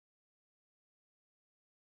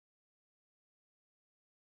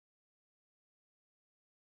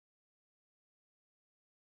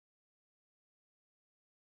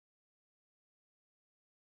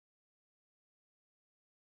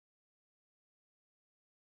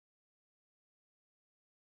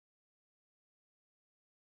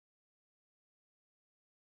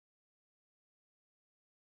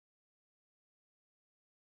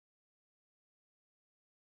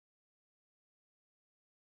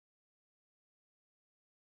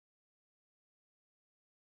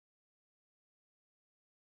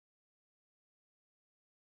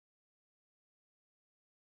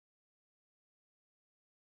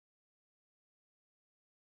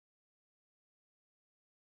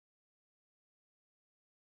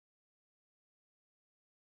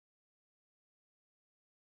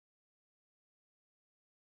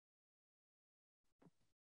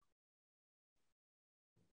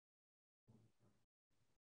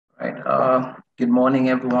Right. Good morning,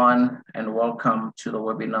 everyone, and welcome to the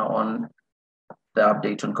webinar on the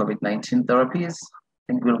update on COVID-19 therapies. I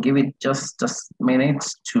think we'll give it just a minute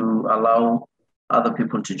to allow other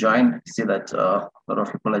people to join. I see that a lot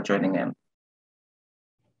of people are joining in.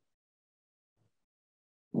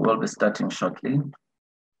 We'll be starting shortly.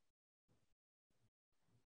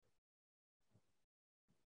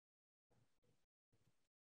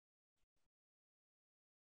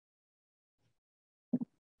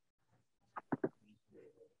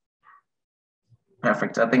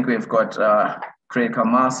 Perfect. I think we've got critical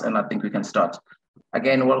mass, and I think we can start.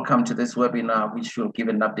 Again, welcome to this webinar, which will give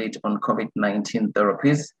an update on COVID-19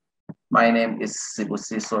 therapies. My name is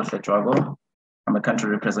Sibusiso Shetrago. I'm a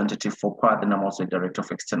country representative for PATH, and I'm also Director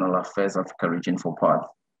of External Affairs Africa Region for PATH.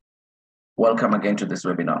 Welcome again to this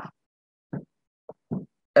webinar.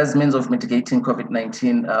 As means of mitigating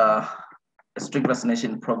COVID-19, a strict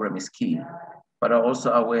vaccination program is key, but are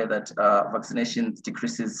also aware that vaccination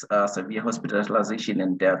decreases severe hospitalization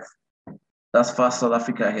and death. Thus far, South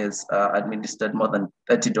Africa has administered more than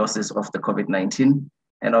 30 doses of the COVID-19,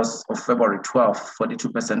 and as of February 12th,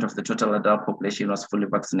 42% of the total adult population was fully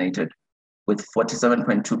vaccinated, with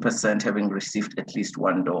 47.2% having received at least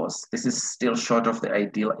one dose. This is still short of the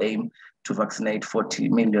ideal aim to vaccinate 40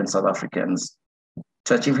 million South Africans.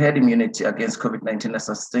 To achieve herd immunity against COVID-19, a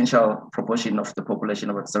substantial proportion of the population,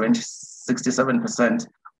 about 67%,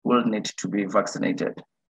 will need to be vaccinated.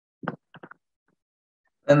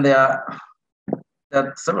 And there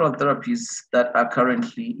are several therapies that are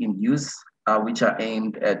currently in use, which are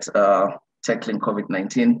aimed at tackling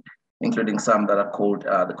COVID-19, including some that are called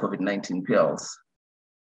the COVID-19 pills.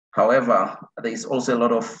 However, there is also a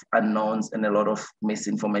lot of unknowns and a lot of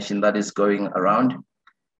misinformation that is going around.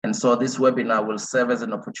 And so this webinar will serve as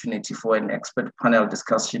an opportunity for an expert panel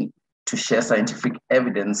discussion to share scientific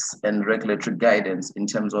evidence and regulatory guidance in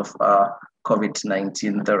terms of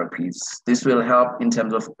COVID-19 therapies. This will help in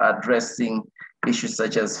terms of addressing issues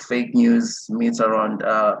such as fake news, myths around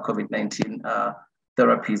COVID-19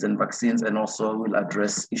 therapies and vaccines, and also will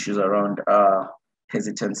address issues around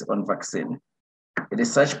hesitance on vaccine. It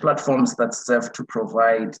is such platforms that serve to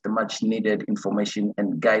provide the much needed information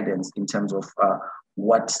and guidance in terms of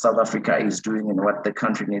what South Africa is doing and what the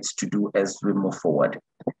country needs to do as we move forward.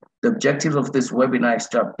 The objective of this webinar is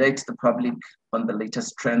to update the public on the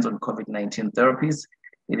latest trends on COVID-19 therapies.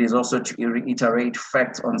 It is also to reiterate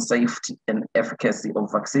facts on safety and efficacy of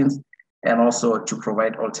vaccines, and also to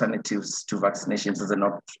provide alternatives to vaccinations as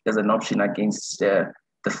an option against the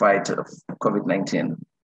fight of COVID-19.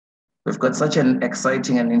 We've got such an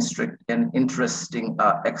exciting and interesting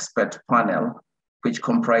expert panel, which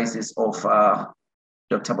comprises of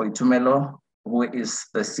Dr. Boitumelo, who is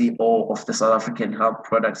the CEO of the South African Health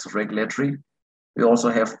Products Regulatory. We also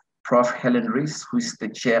have Prof. Helen Rees, who is the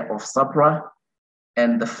chair of SAPRA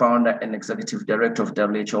and the founder and executive director of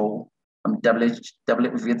WHO,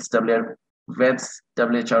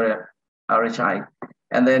 WHRHI.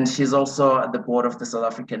 And then she's also at the board of the South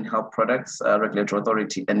African Health Products Regulatory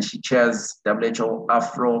Authority, and she chairs WHO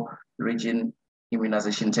Afro Region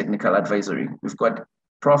Immunization Technical Advisory. We've got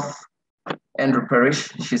Prof. Andrew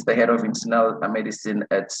Parrish. She's the head of internal medicine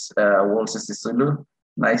at Walter Sisulu.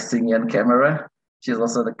 Nice seeing you on camera. She's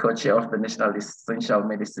also the co-chair of the National Essential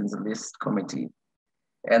Medicines List Committee.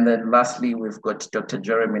 And then lastly, we've got Dr.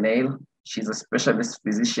 Jeremy Nail. She's a specialist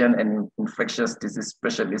physician and infectious disease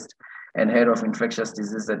specialist and head of infectious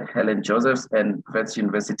disease at Helen Joseph's and Wits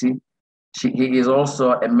University. He is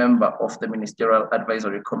also a member of the Ministerial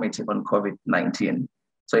Advisory Committee on COVID-19.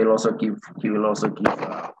 So he will also give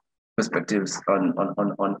perspectives on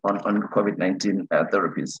COVID-19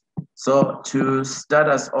 therapies. So to start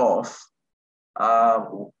us off,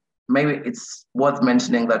 maybe it's worth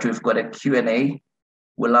mentioning that we've got a Q&A.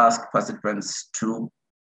 We'll ask participants to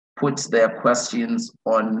put their questions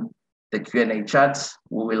on the Q&A chat.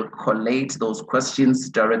 We will collate those questions,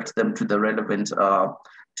 direct them to the relevant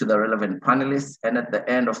panelists, and at the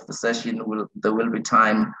end of the session, there will be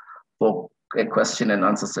time for a question and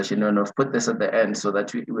answer session. And I've put this at the end so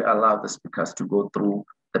that we allow the speakers to go through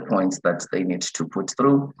the points that they need to put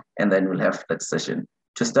through, and then we'll have that session.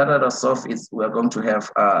 To start us off, we're going to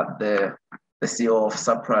have the CEO of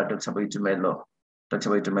SAPRA, Dr. Boitumelo. Dr.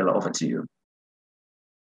 Boitumelo, over to you.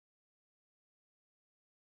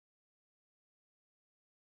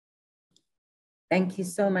 Thank you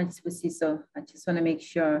so much, Sibusiso. I just want to make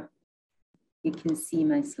sure you can see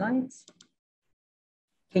my slides.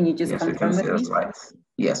 Can you just confirm with me? Slides.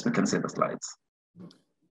 Yes, we can see the slides.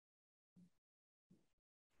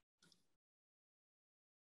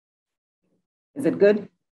 Is it good?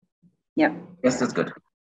 Yeah. Yes, that's good.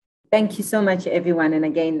 Thank you so much, everyone. And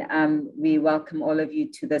again, we welcome all of you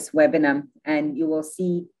to this webinar. And you will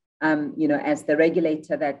see, as the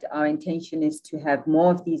regulator, that our intention is to have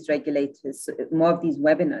more of these regulators, more of these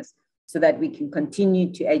webinars, so that we can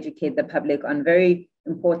continue to educate the public on very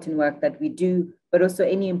important work that we do, but also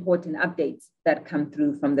any important updates that come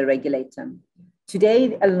through from the regulator.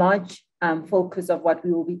 Today, a large focus of what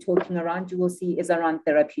we will be talking around, you will see, is around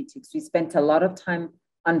therapeutics. We spent a lot of time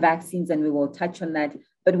on vaccines, and we will touch on that.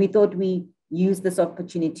 But we thought we use this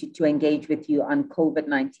opportunity to engage with you on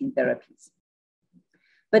COVID-19 therapies.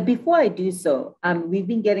 But before I do so, we've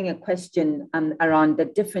been getting a question around the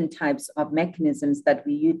different types of mechanisms that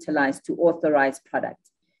we utilize to authorize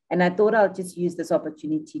products. And I thought I'll just use this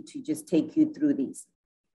opportunity to just take you through these.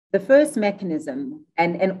 The first mechanism,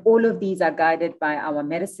 and all of these are guided by our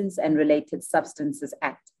Medicines and Related Substances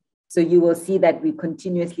Act. So you will see that we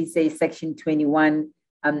continuously say Section 21,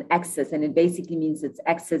 access, and it basically means it's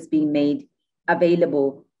access being made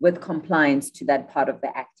available with compliance to that part of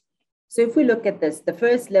the act. So if we look at this, the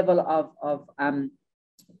first level of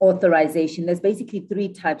authorization, there's basically three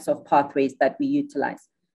types of pathways that we utilize.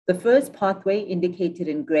 The first pathway, indicated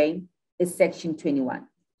in gray, is Section 21.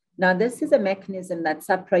 Now, this is a mechanism that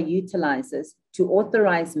SAPRA utilizes to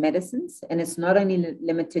authorize medicines, and it's not only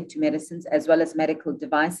limited to medicines, as well as medical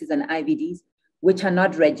devices and IVDs, which are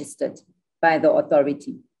not registered by the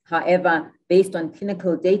authority. However, based on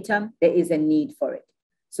clinical data, there is a need for it.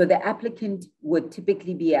 So the applicant would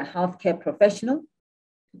typically be a healthcare professional,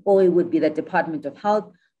 or it would be the Department of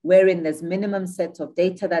Health, wherein there's minimum sets of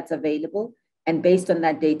data that's available. And based on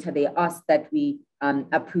that data, they ask that we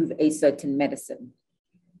approve a certain medicine.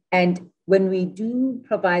 And when we do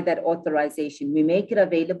provide that authorization, we make it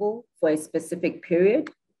available for a specific period.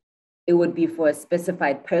 It would be for a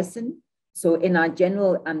specified person. So in our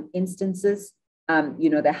general instances,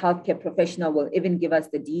 the healthcare professional will even give us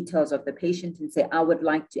the details of the patient and say, I would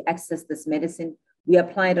like to access this medicine. We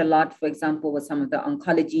apply it a lot, for example, with some of the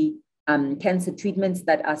oncology cancer treatments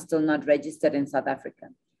that are still not registered in South Africa.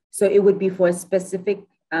 So it would be for a specific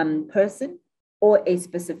person or a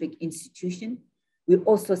specific institution. We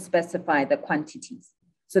also specify the quantities.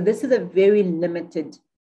 So this is a very limited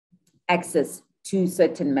access to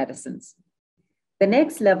certain medicines. The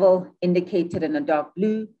next level, indicated in a dark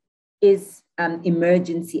blue, is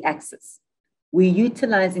emergency access. We're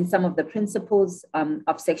utilizing some of the principles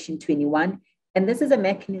of Section 21, and this is a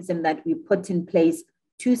mechanism that we put in place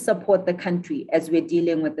to support the country as we're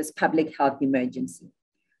dealing with this public health emergency.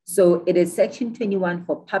 So it is Section 21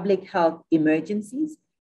 for public health emergencies,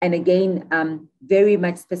 and again, very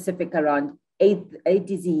much specific around a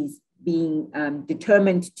disease being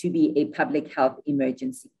determined to be a public health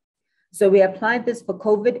emergency. So we applied this for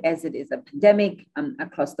COVID, as it is a pandemic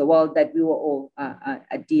across the world that we were all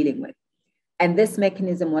dealing with. And this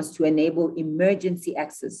mechanism was to enable emergency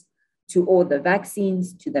access to all the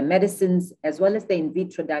vaccines, to the medicines, as well as the in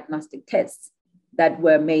vitro diagnostic tests that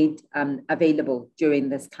were made available during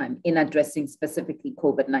this time in addressing specifically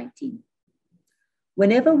COVID-19.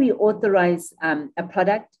 Whenever we authorize a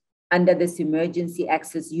product under this emergency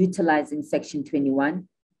access utilizing Section 21,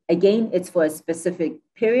 again, it's for a specific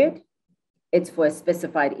period, it's for a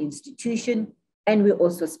specified institution, and we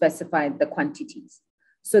also specify the quantities.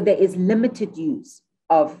 So there is limited use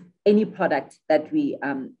of any product that we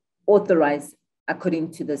authorize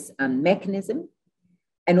according to this mechanism.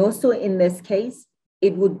 And also in this case,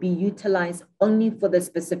 it would be utilized only for the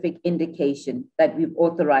specific indication that we've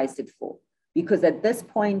authorized it for. Because at this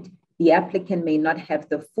point, the applicant may not have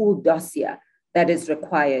the full dossier that is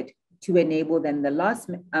required to enable then the last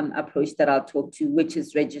approach that I'll talk to, which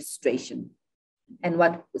is registration, and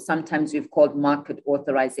what sometimes we've called market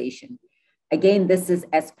authorization. Again, this is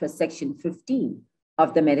as per Section 15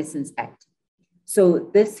 of the Medicines Act.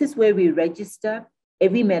 So this is where we register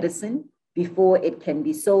every medicine before it can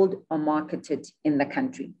be sold or marketed in the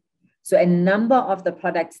country. So a number of the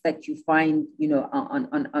products that you find, in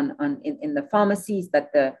the pharmacies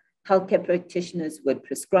that the healthcare practitioners would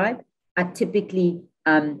prescribe are typically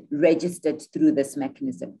registered through this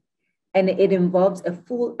mechanism. And it involves a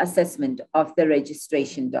full assessment of the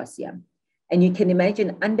registration dossier. And you can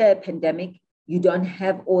imagine under a pandemic, you don't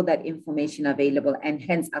have all that information available. And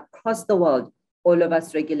hence across the world, all of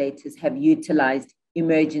us regulators have utilized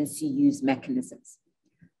emergency use mechanisms.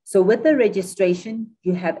 So with the registration,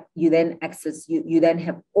 you then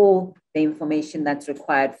have all the information that's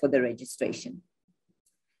required for the registration.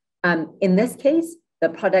 In this case, the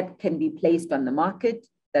product can be placed on the market.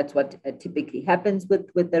 That's what typically happens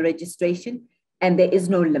with the registration. And there is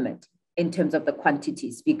no limit in terms of the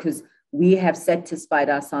quantities, because we have satisfied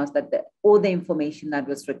ourselves that all the information that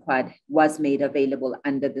was required was made available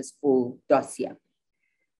under this full dossier.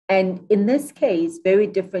 And in this case, very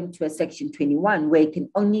different to a Section 21, where it can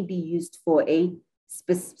only be used for a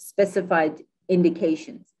specified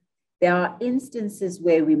indications. There are instances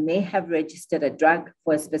where we may have registered a drug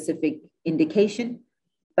for a specific indication,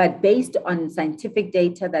 but based on scientific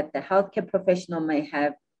data that the healthcare professional may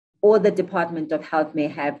have or the Department of Health may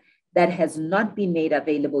have, that has not been made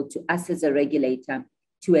available to us as a regulator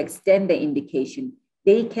to extend the indication,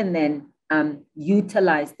 they can then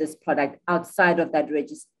utilize this product outside of that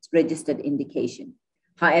registered indication.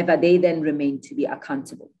 However, they then remain to be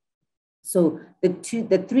accountable. So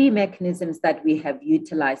the three mechanisms that we have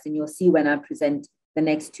utilized, and you'll see when I present the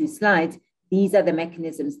next two slides, these are the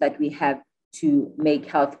mechanisms that we have to make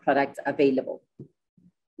health products available.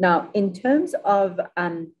 Now, in terms of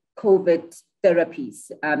COVID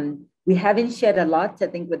therapies, we haven't shared a lot, I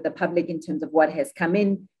think, with the public in terms of what has come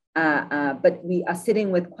in, but we are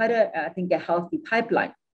sitting with quite a healthy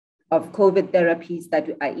pipeline of COVID therapies that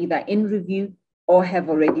are either in review or have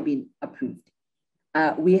already been approved.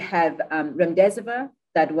 We have remdesivir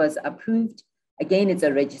that was approved. Again, it's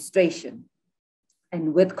a registration.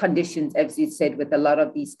 And with conditions, as you said, with a lot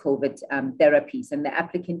of these COVID therapies, and the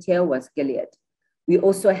applicant here was Gilead. We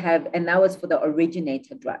also have, and that was for the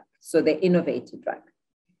originator drug, so the innovator drug.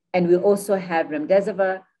 And we also have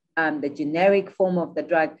remdesivir, the generic form of the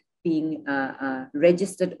drug being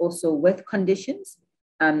registered also with conditions.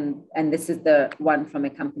 And this is the one from a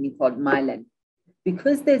company called Mylan.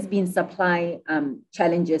 Because there's been supply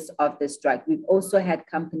challenges of this drug, we've also had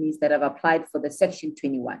companies that have applied for the Section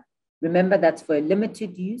 21. Remember, that's for a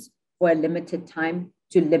limited use, for a limited time,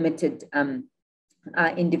 to limited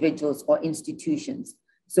individuals or institutions.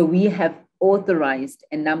 So we have authorized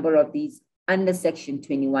a number of these under Section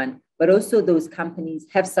 21, but also those companies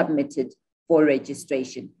have submitted for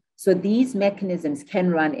registration. So these mechanisms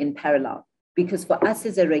can run in parallel, because for us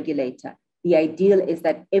as a regulator, the ideal is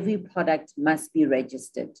that every product must be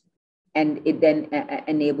registered, and it then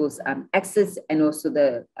enables access and also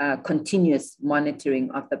the continuous monitoring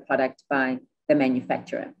of the product by the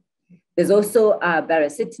manufacturer. There's also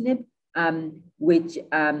baricitinib, which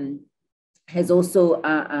has also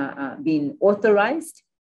been authorized.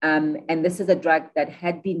 And this is a drug that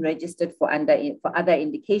had been registered for other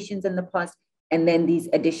indications in the past, and then these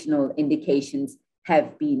additional indications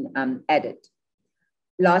have been added.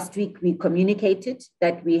 Last week, we communicated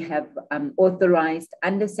that we have authorized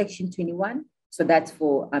under Section 21, so that's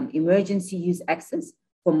for emergency use access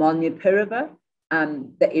for molnupiravir,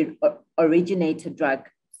 the originator drug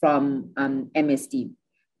from MSD.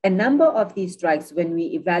 A number of these drugs, when we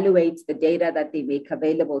evaluate the data that they make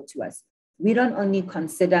available to us, we don't only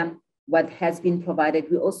consider what has been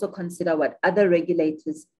provided, we also consider what other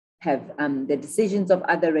regulators have, the decisions of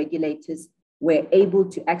other regulators. We're able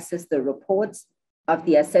to access the reports of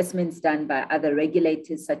the assessments done by other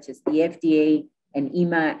regulators, such as the FDA and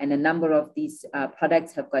EMA, and a number of these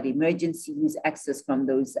products have got emergency use access from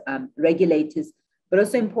those regulators. But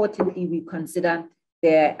also importantly, we consider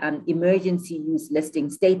their emergency use listing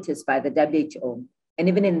status by the WHO. And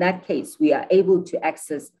even in that case, we are able to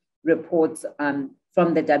access reports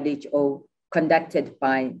from the WHO conducted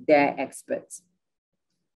by their experts.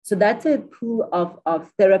 So that's a pool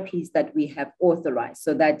of therapies that we have authorized.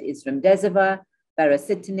 So that is remdesivir,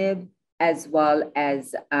 baricitinib, as well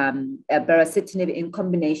as baricitinib in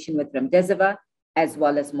combination with remdesivir, as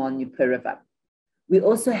well as molnupiravir. We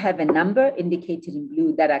also have a number indicated in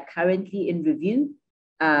blue that are currently in review.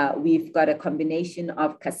 We've got a combination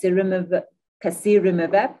of casirivimab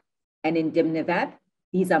and indimnivab.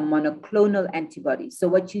 These are monoclonal antibodies. So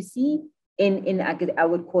what you see in I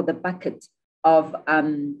would call the bucket of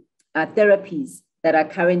therapies that are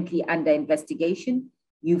currently under investigation,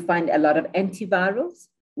 you find a lot of antivirals,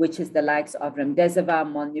 which is the likes of remdesivir,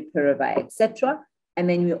 molnupiravir, etc. And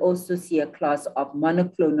then we also see a class of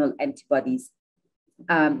monoclonal antibodies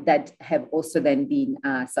that have also then been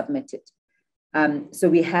submitted. So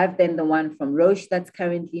we have then the one from Roche that's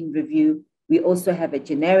currently in review. We also have a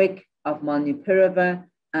generic of molnupiravir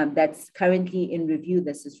that's currently in review.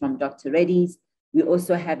 This is from Dr. Reddy's. We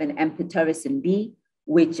also have an amphotericin B,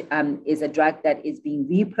 which is a drug that is being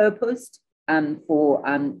repurposed for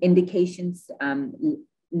indications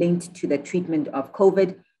linked to the treatment of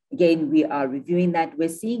COVID. Again, we are reviewing that. We're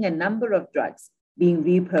seeing a number of drugs being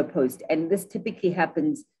repurposed, and this typically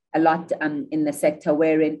happens a lot in the sector,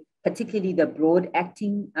 wherein particularly the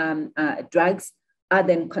broad-acting drugs are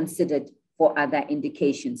then considered for other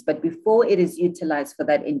indications. But before it is utilized for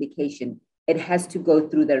that indication, it has to go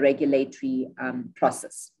through the regulatory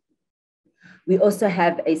process. We also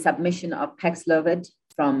have a submission of Paxlovid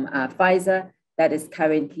from Pfizer that is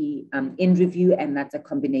currently in review, and that's a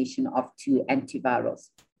combination of 2 antivirals.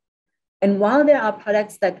 And while there are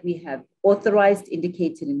products that we have authorized,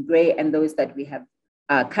 indicated in gray, and those that we have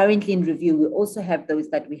currently in review, we also have those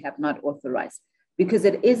that we have not authorized, because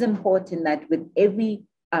it is important that with every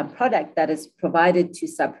product that is provided to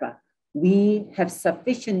SAHPRA, we have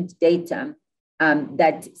sufficient data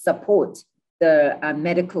that support the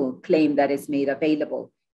medical claim that is made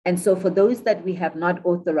available. And so for those that we have not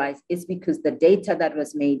authorized, it's because the data that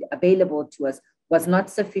was made available to us was not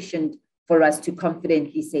sufficient for us to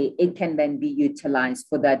confidently say it can then be utilized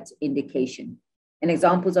for that indication. And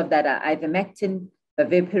examples of that are ivermectin,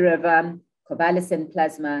 favipiravir, convalescent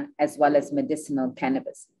plasma, as well as medicinal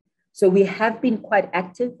cannabis. So we have been quite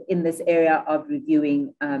active in this area of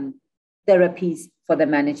reviewing therapies for the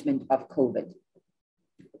management of COVID.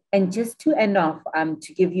 And just to end off,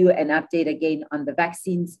 to give you an update again on the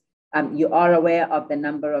vaccines, you are aware of the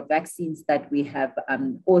number of vaccines that we have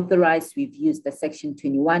authorized. We've used the Section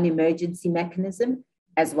 21 emergency mechanism,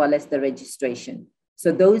 as well as the registration.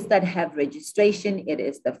 So those that have registration, it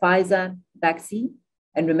is the Pfizer vaccine.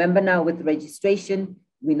 And remember now with registration,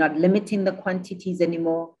 we're not limiting the quantities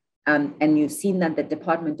anymore. And you've seen that the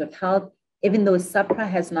Department of Health, even though SAHPRA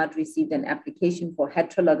has not received an application for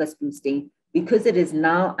heterologous boosting, because it is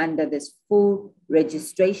now under this full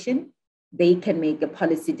registration, they can make a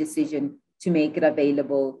policy decision to make it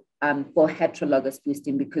available for heterologous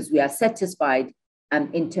boosting, because we are satisfied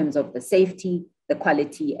in terms of the safety, the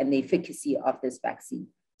quality, and the efficacy of this vaccine.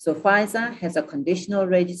 So Pfizer has a conditional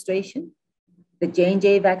registration, the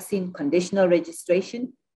J&J vaccine conditional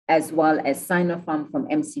registration, as well as Sinopharm from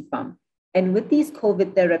MC Pharm. And with these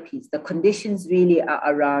COVID therapies, the conditions really are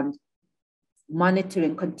around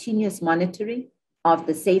monitoring, continuous monitoring of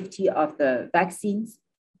the safety of the vaccines,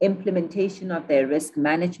 implementation of their risk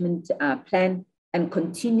management plan, and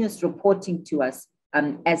continuous reporting to us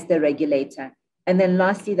as the regulator. And then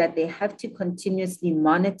lastly, that they have to continuously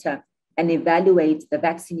monitor and evaluate the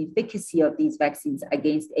vaccine efficacy of these vaccines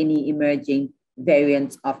against any emerging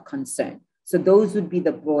variants of concern. So those would be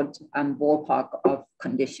the broad ballpark of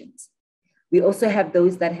conditions. We also have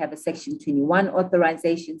those that have a Section 21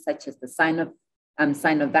 authorization, such as the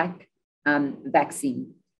Sinovac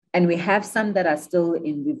vaccine. And we have some that are still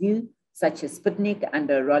in review, such as Sputnik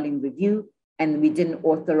under rolling review. And we didn't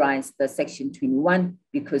authorize the Section 21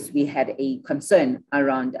 because we had a concern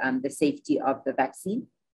around the safety of the vaccine.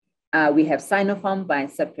 We have Sinopharm by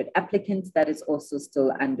separate applicants that is also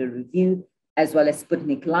still under review, as well as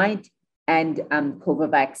Sputnik Light and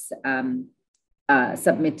Covovax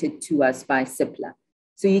submitted to us by CIPLA.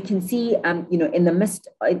 So you can see, in the midst,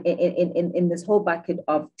 in this whole bucket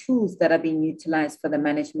of tools that are being utilized for the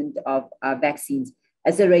management of vaccines,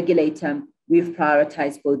 as a regulator, we've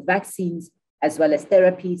prioritized both vaccines as well as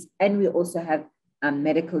therapies, and we also have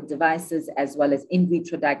medical devices as well as in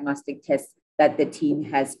vitro diagnostic tests that the team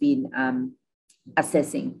has been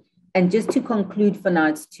assessing. And just to conclude for now,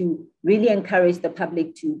 it's to really encourage the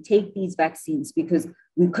public to take these vaccines, because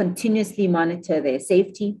we continuously monitor their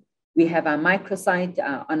safety. We have our microsite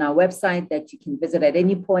on our website that you can visit at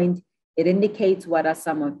any point. It indicates what are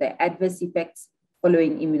some of the adverse effects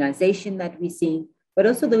following immunization that we're seeing, but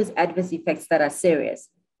also those adverse effects that are serious,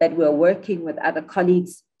 that we're working with other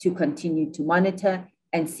colleagues to continue to monitor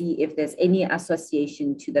and see if there's any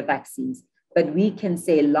association to the vaccines. But we can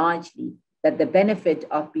say largely that the benefit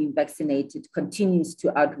of being vaccinated continues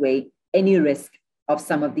to outweigh any risk of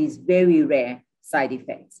some of these very rare side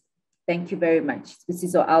effects. Thank you very much.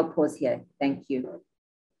 So I'll pause here. Thank you.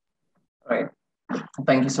 All right.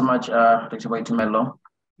 Thank you so much, Dr. Waitumelo.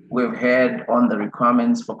 We've heard on the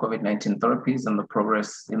requirements for COVID-19 therapies and the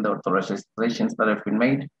progress in the authorizations that have been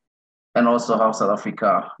made, and also how South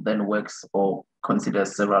Africa then works or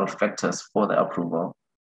considers several factors for the approval.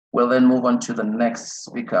 We'll then move on to the next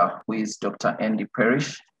speaker, who is Dr. Andy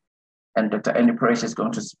Parrish. And Dr. Andy Parrish is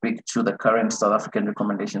going to speak to the current South African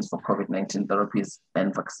recommendations for COVID-19 therapies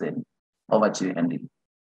and vaccine. Over to you, Andy.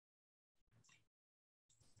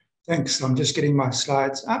 Thanks. I'm just getting my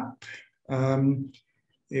slides up.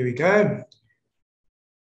 There we go.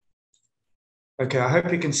 Okay, I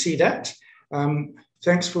hope you can see that.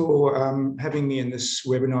 Thanks for having me in this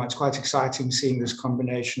webinar. It's quite exciting seeing this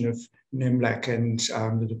combination of NEMLAC and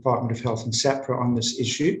the Department of Health and SAHPRA on this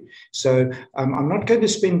issue. So I'm not going to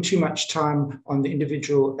spend too much time on the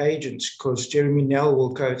individual agents because Jeremy Nell will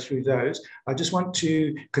go through those. I just want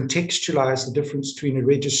to contextualize the difference between a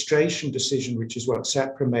registration decision, which is what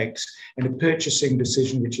SAHPRA makes, and a purchasing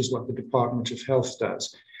decision, which is what the Department of Health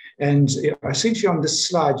does. And essentially on this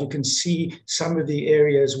slide, you can see some of the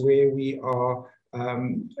areas where we are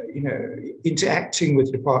interacting with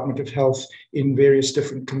the Department of Health in various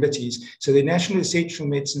different committees. So the National Essential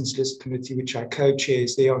Medicines List Committee, which I co-chair,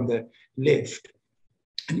 is there on the left,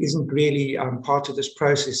 and isn't really part of this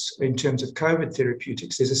process in terms of COVID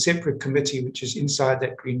therapeutics. There's a separate committee which is inside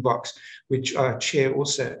that green box, which I chair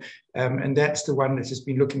also. And that's the one that has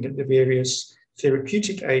been looking at the various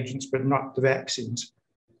therapeutic agents, but not the vaccines.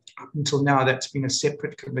 Up until now, that's been a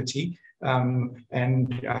separate committee.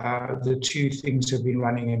 The two things have been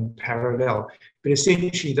running in parallel. But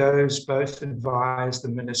essentially, those both advise the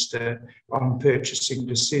minister on purchasing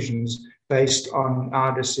decisions based on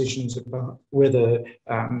our decisions about whether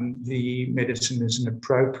the medicine is an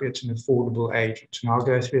appropriate and affordable agent. And I'll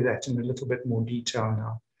go through that in a little bit more detail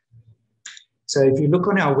now. So if you look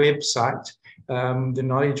on our website, the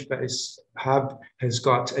Knowledge Base Hub has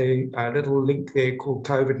got a little link there called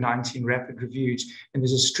COVID-19 Rapid Reviews, and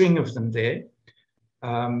there's a string of them there.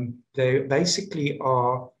 They basically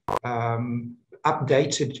are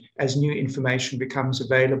updated as new information becomes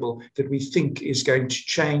available that we think is going to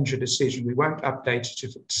change a decision. We won't update it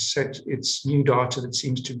if it's new data that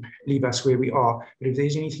seems to leave us where we are. But if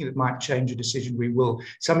there's anything that might change a decision, we will.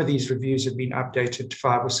 Some of these reviews have been updated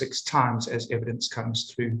 5 or 6 times as evidence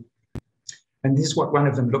comes through. And this is what one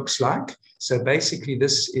of them looks like. So basically,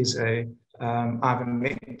 this is a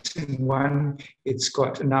ivermectin one. It's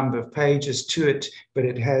got a number of pages to it, but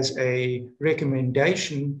it has a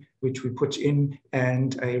recommendation which we put in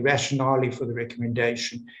and a rationale for the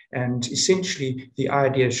recommendation. And essentially, the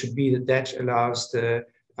idea should be that that allows the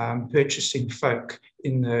purchasing folk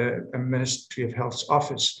in the Ministry of Health's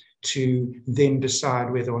office to then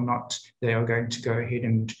decide whether or not they are going to go ahead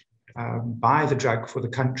and buy the drug for the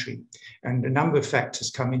country. And a number of factors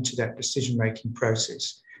come into that decision-making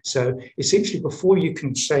process. So essentially, before you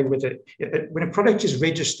can say whether, when a product is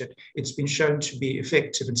registered, it's been shown to be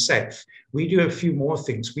effective and safe. We do a few more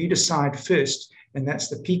things. We decide first, and that's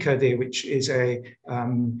the PICO there, which is a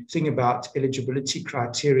thing about eligibility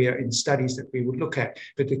criteria in studies that we would look at.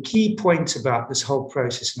 But the key point about this whole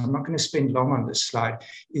process, and I'm not going to spend long on this slide,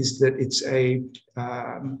 is that it's a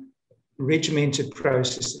regimented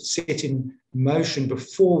process that's set in motion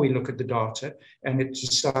before we look at the data, and it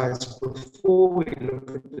decides before we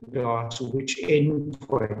look at the data which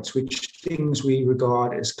endpoints, which things we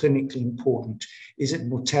regard as clinically important. Is it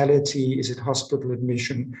mortality? Is it hospital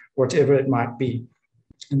admission? Whatever it might be.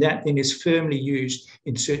 And that then is firmly used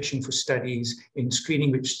in searching for studies, in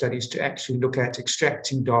screening which studies to actually look at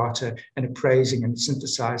extracting data and appraising and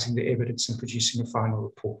synthesizing the evidence and producing a final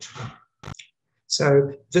report.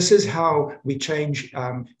 So this is how we change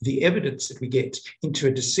the evidence that we get into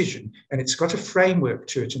a decision, and it's got a framework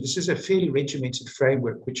to it. And this is a fairly regimented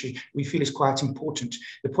framework, which we feel is quite important.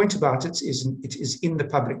 The point about it is in the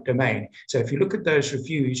public domain. So if you look at those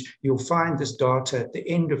reviews, you'll find this data at the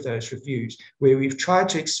end of those reviews, where we've tried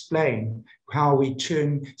to explain how we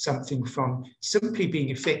turn something from simply being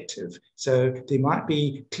effective. So there might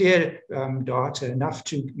be clear data enough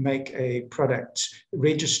to make a product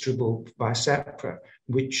registrable by SAPRA,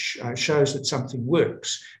 which shows that something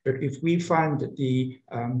works. But if we find that the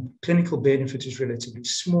clinical benefit is relatively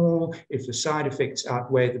small, if the side effects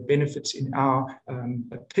outweigh the benefits in our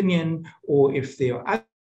opinion, or if there are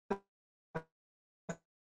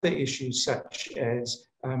other issues such as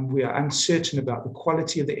we are uncertain about the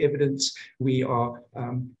quality of the evidence, we are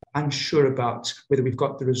unsure about whether we've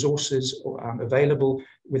got the resources available,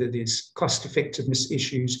 whether there's cost effectiveness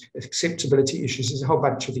issues, acceptability issues, there's a whole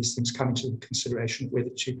bunch of these things come into consideration whether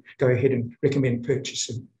to go ahead and recommend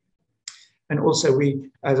purchasing. And also we,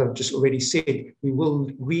 as I've just already said, we will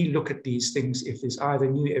relook at these things if there's either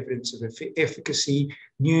new evidence of efficacy,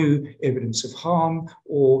 new evidence of harm,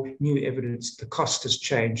 or new evidence that the cost has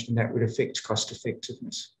changed and that would affect cost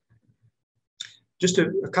effectiveness. Just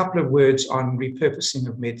a couple of words on repurposing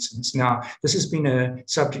of medicines. Now, this has been a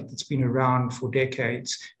subject that's been around for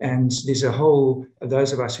decades, and there's a whole,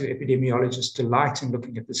 those of us who are epidemiologists delight in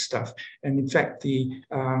looking at this stuff. And in fact, the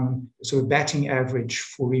sort of batting average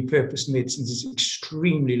for repurposed medicines is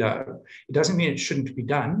extremely low. It doesn't mean it shouldn't be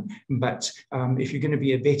done, but if you're going to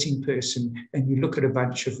be a betting person and you look at a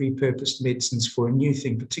bunch of repurposed medicines for a new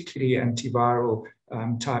thing, particularly antiviral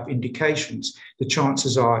type indications, the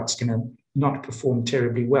chances are it's going to not perform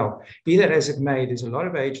terribly well. Be that as it may, there's a lot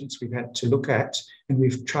of agents we've had to look at, and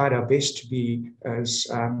we've tried our best to be as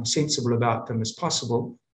sensible about them as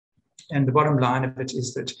possible. And the bottom line of it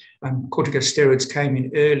is that corticosteroids came in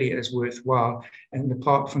early as worthwhile, and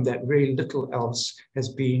apart from that, very little else has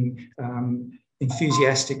been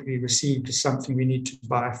enthusiastically received as something we need to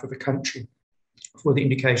buy for the country. for the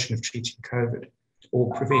indication of treating COVID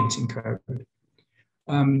or preventing COVID.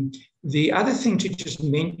 The other thing to just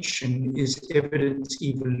mention is evidence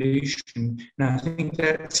evolution. And I think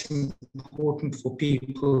that's important for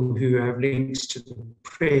people who have links to the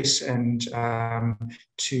press and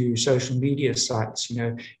to social media sites.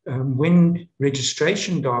 When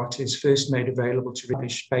registration data is first made available to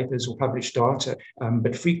publish papers or publish data,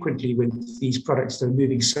 but frequently when these products are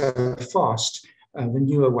moving so fast, the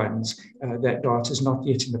newer ones, that data is not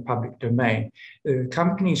yet in the public domain.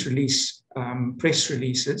 Companies release press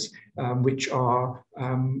releases, which are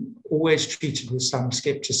always treated with some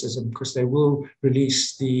skepticism, because they will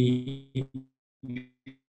release the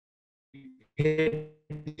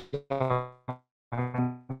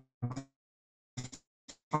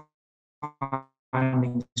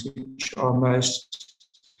findings which are most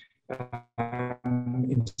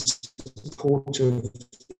in support of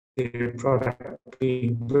their product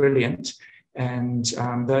being brilliant, and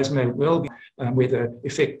those may well be where the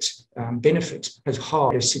effect benefit has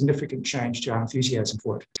had a significant change to our enthusiasm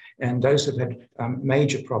for it. And those have had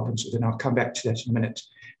major problems with it, and I'll come back to that in a minute.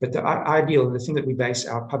 But the ideal, the thing that we base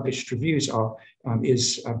our published reviews on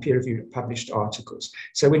is peer-reviewed published articles.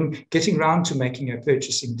 So when getting around to making a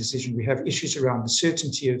purchasing decision, we have issues around the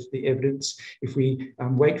certainty of the evidence. If we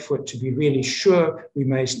wait for it to be really sure, we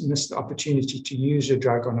may miss the opportunity to use a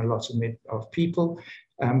drug on a lot of people.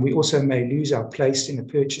 We also may lose our place in a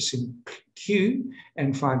purchasing queue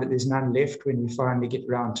and find that there's none left when we finally get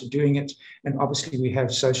around to doing it. And obviously we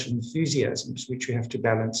have social enthusiasms, which we have to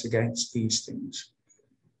balance against these things.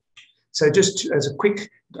 So just as a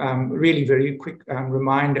quick, really very quick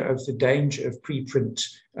reminder of the danger of preprint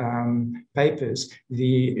papers,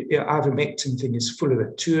 the ivermectin thing is full of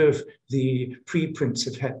it. 2 of the preprints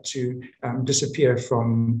have had to disappear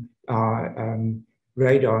from our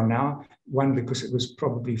radar now. One because it was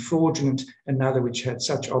probably fraudulent, another which had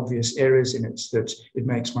such obvious errors in it that it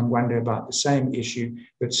makes one wonder about the same issue.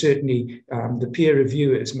 But certainly the peer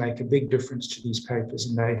reviewers make a big difference to these papers,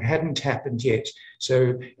 and they hadn't happened yet.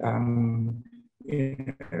 So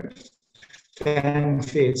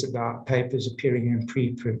fanfares about papers appearing in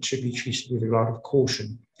preprint should be treated with a lot of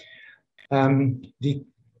caution. The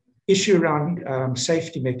issue around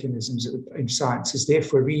safety mechanisms in science is there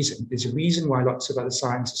for a reason. There's a reason why lots of other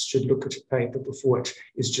scientists should look at a paper before it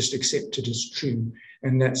is just accepted as true.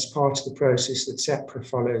 And that's part of the process that SAPRA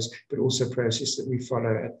follows, but also a process that we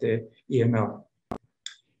follow at the EML.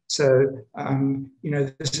 So,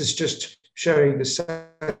 this is just showing the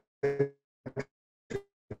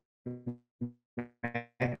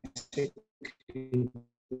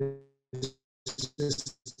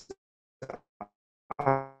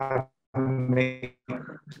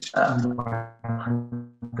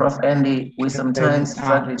Prof. Andy, we sometimes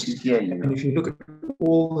struggle to hear you. And if you look at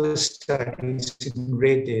all the studies in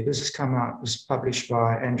red there, this has come out, was published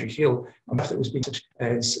by Andrew Hill, that was being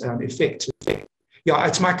as effective. Yeah,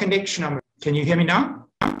 it's my connection. Can you hear me now?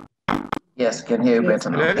 Yes, can hear you better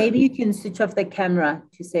now. Maybe you can switch off the camera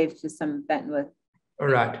to save just some bandwidth. All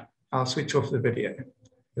right, I'll switch off the video.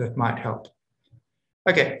 That might help.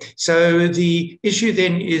 Okay, so the issue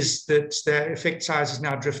then is that the effect size has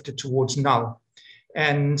now drifted towards null.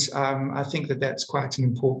 And I think that that's quite an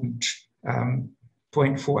important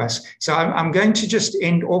point for us. So I'm going to just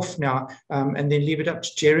end off now and then leave it up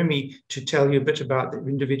to Jeremy to tell you a bit about the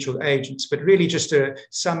individual agents. But really just a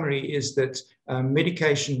summary is that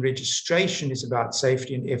medication registration is about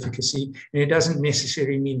safety and efficacy, and it doesn't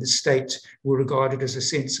necessarily mean the state will regard it as a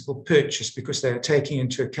sensible purchase, because they are taking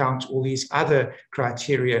into account all these other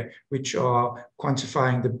criteria which are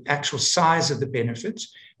quantifying the actual size of the benefit,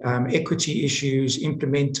 equity issues,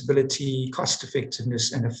 implementability, cost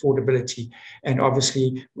effectiveness, and affordability. And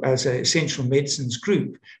obviously, as an essential medicines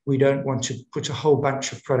group, we don't want to put a whole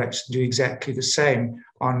bunch of products to do exactly the same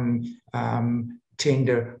on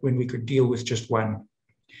tender when we could deal with just one.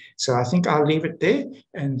 So I think I'll leave it there,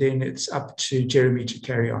 and then it's up to Jeremy to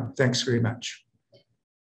carry on. Thanks very much.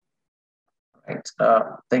 Right.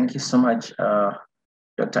 Thank you so much,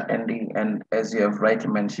 Dr. Andy. And as you have rightly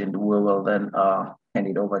mentioned, we will then hand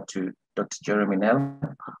it over to Dr. Jeremy Nell.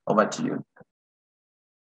 Over to you.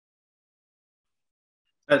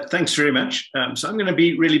 Thanks very much. So I'm going to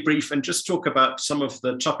be really brief and just talk about some of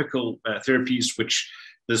the topical therapies which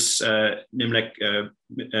this NIMLAC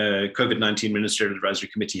COVID-19 Ministerial Advisory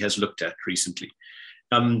Committee has looked at recently.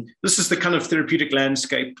 This is the kind of therapeutic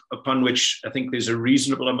landscape upon which I think there's a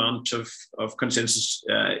reasonable amount of consensus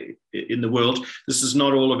in the world. This is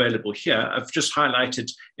not all available here. I've just highlighted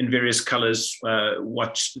in various colors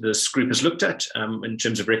what this group has looked at in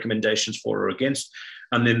terms of recommendations for or against.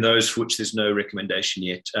 and then those for which there's no recommendation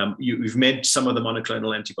yet. You've met some of the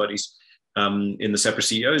monoclonal antibodies in the SAPRA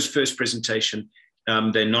CEO's first presentation.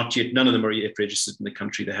 They're not yet, none of them are yet registered in the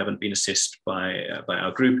country. They haven't been assessed by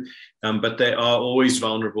our group, but they are always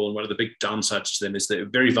vulnerable. And one of the big downsides to them is they're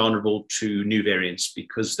very vulnerable to new variants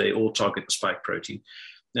because they all target the spike protein.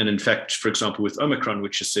 And in fact, for example, with Omicron,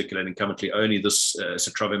 which is circulating currently, only this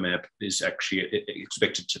sotrovimab is actually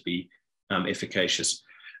expected to be efficacious.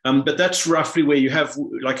 But that's roughly where you have,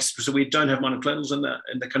 so we don't have monoclonals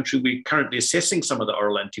in the country. We're currently assessing some of the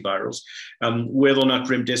oral antivirals. Whether or not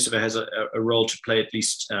remdesivir has a role to play, at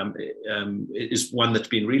least, is one that's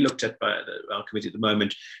been relooked at by our committee at the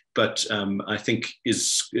moment, but I think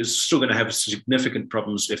is still going to have significant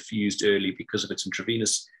problems if used early because of its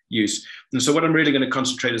intravenous use. And so what I'm really going to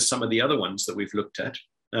concentrate is some of the other ones that we've looked at.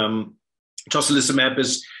 Tocilizumab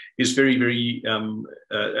is very, very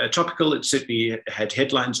topical. It certainly had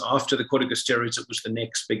headlines after the corticosteroids. It was the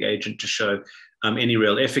next big agent to show any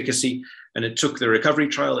real efficacy. And it took the recovery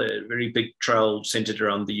trial, a very big trial centered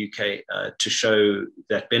around the UK, to show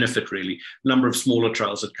that benefit, really. A number of smaller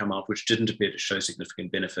trials had come out which didn't appear to show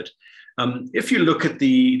significant benefit. If you look at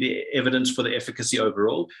the evidence for the efficacy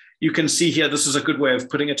overall, you can see here, this is a good way of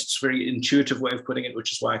putting it. It's a very intuitive way of putting it,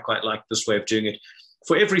 which is why I quite like this way of doing it.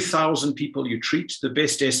 For every 1,000 people you treat, the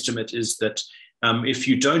best estimate is that if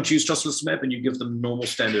you don't use tocilizumab and you give them normal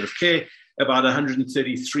standard of care, about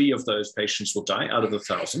 133 of those patients will die out of the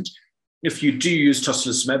 1,000. If you do use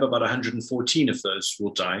tocilizumab, about 114 of those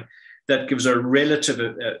will die. That gives a relative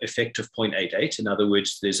effect of 0.88. In other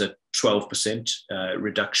words, there's a 12%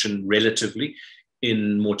 reduction relatively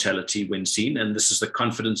in mortality when seen. And this is the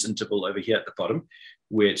confidence interval over here at the bottom,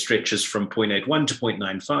 where it stretches from 0.81 to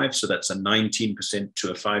 0.95. So that's a 19%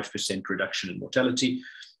 to a 5% reduction in mortality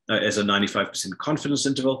as a 95% confidence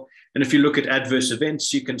interval. And if you look at adverse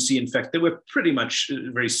events, you can see, in fact, they were pretty much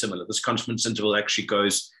very similar. This confidence interval actually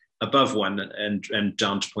goes above 1 and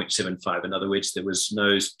down to 0.75. In other words, there was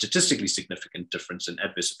no statistically significant difference in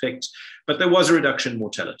adverse effects, but there was a reduction in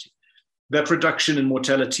mortality. That reduction in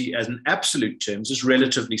mortality as in absolute terms is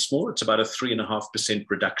relatively small. It's about a 3.5%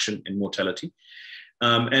 reduction in mortality.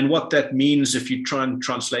 And what that means, if you try and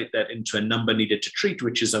translate that into a number needed to treat,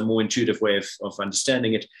 which is a more intuitive way of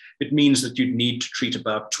understanding it, it means that you'd need to treat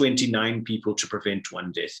about 29 people to prevent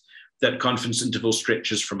one death. That confidence interval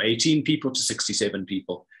stretches from 18 people to 67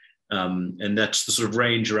 people. And that's the sort of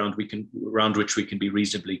range around which we can be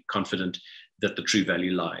reasonably confident that the true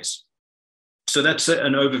value lies. So that's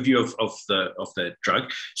an overview of the drug.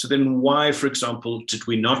 So then why, for example, did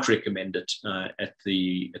we not recommend it at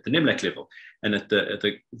the NIMLAC level and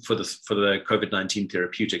for the COVID-19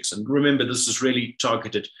 therapeutics? And remember, this is really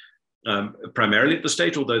targeted primarily at the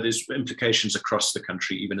state, although there's implications across the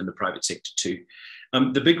country, even in the private sector too.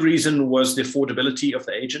 The big reason was the affordability of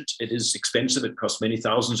the agent. It is expensive. It costs many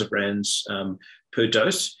thousands of rands per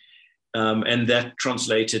dose. And that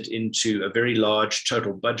translated into a very large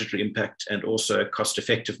total budgetary impact and also a cost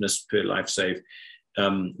effectiveness per life save,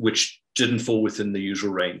 which didn't fall within the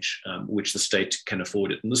usual range, which the state can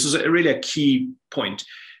afford it. And this is really a key point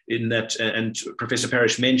in that, and Professor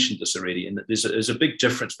Parrish mentioned this already, in that there's a big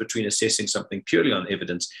difference between assessing something purely on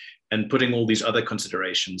evidence and putting all these other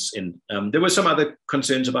considerations in. There were some other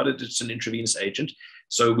concerns about it. It's an intravenous agent,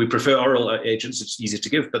 so we prefer oral agents. It's easier to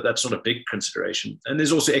give, but that's not a big consideration. And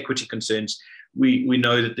there's also equity concerns. We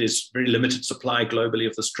know that there's very limited supply globally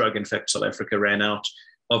of this drug. In fact, South Africa ran out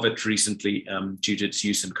of it recently due to its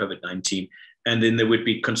use in COVID-19. And then there would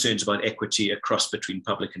be concerns about equity across between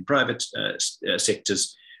public and private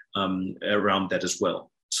sectors around that as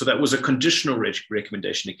well. So that was a conditional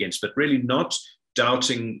recommendation against, but really not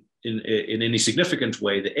doubting in any significant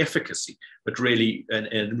way the efficacy, but really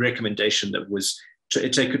a recommendation that was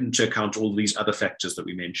taken into account all these other factors that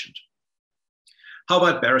we mentioned. How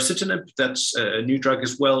about baricitinib? That's a new drug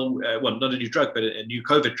as well. Well, not a new drug, but a new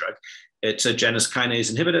COVID drug. It's a Janus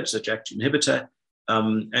kinase inhibitor. It's a JAK2 inhibitor.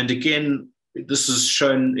 And again, this is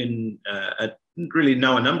shown in really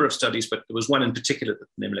now a number of studies, but there was one in particular that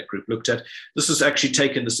the NIMLAC group looked at. This has actually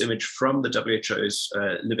taken this image from the WHO's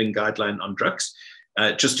living guideline on drugs,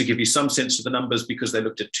 just to give you some sense of the numbers, because they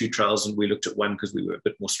looked at 2 trials and we looked at 1 because we were a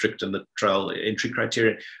bit more strict in the trial entry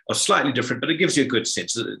criteria, are slightly different, but it gives you a good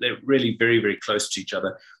sense. They're really very, very close to each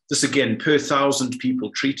other. This again, per 1,000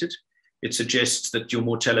 people treated, it suggests that your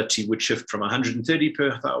mortality would shift from 130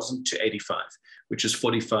 per 1,000 to 85, which is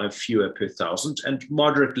 45 fewer per 1,000, and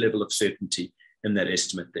moderate level of certainty in that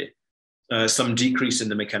estimate there. Some decrease in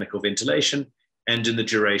the mechanical ventilation and in the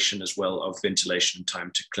duration as well of ventilation time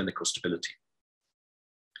to clinical stability.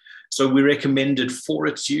 So we recommended for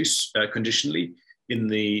its use conditionally in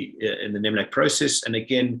the NEMLAC process. And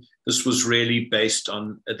again, this was really based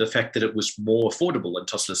on the fact that it was more affordable than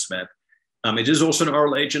tocilizumab. It is also an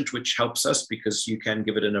oral agent, which helps us because you can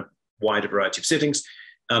give it in a wider variety of settings.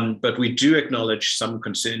 But we do acknowledge some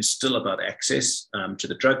concerns still about access to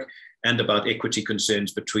the drug and about equity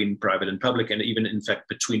concerns between private and public, and even, in fact,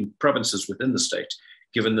 between provinces within the state,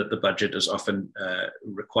 given that the budget is often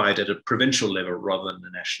required at a provincial level rather than the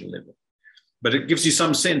national level. But it gives you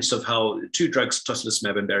some sense of how two drugs,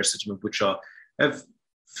 tocilizumab and baricitinib, which have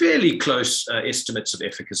fairly close estimates of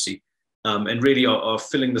efficacy and really are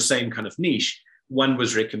filling the same kind of niche. One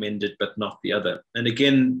was recommended, but not the other. And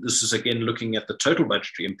again, this is looking at the total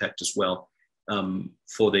budgetary impact as well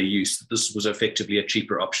for their use. This was effectively a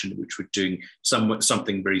cheaper option, which we're doing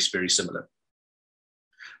something very, very similar.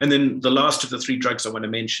 And then the last of the three drugs I want to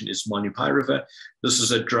mention is molnupiravir. This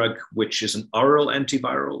is a drug which is an oral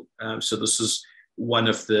antiviral. So this is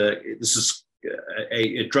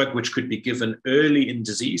a drug which could be given early in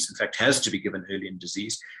disease, in fact, has to be given early in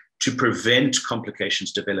disease to prevent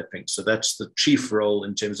complications developing. So that's the chief role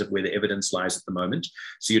in terms of where the evidence lies at the moment.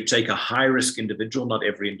 So you take a high-risk individual, not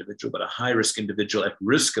every individual, but a high-risk individual at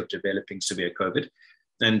risk of developing severe COVID.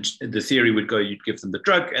 And the theory would go, you'd give them the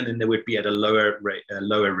drug, and then they would be at a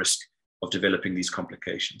lower risk of developing these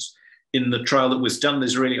complications. In the trial that was done,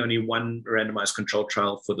 there's really only one randomized controlled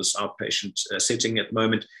trial for this outpatient setting at the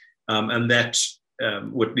moment, and that,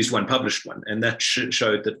 at least one published one, and that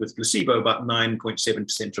showed that with placebo, about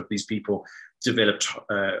 9.7% of these people developed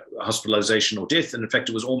hospitalization or death, and in fact,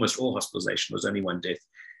 it was almost all hospitalization, there was only one death.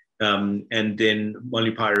 And then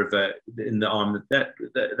molnupiravir in the arm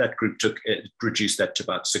that group took, reduced that to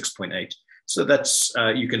about 6.8. So that's,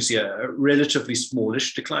 you can see a relatively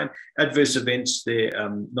smallish decline. Adverse events, there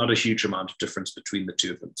not a huge amount of difference between the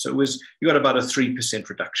two of them. So you got about a 3%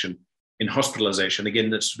 reduction in hospitalization.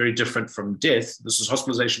 Again, that's very different from death. This is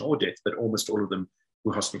hospitalization or death, but almost all of them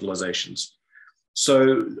were hospitalizations.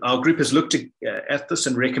 So our group has looked at this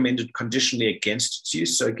and recommended conditionally against its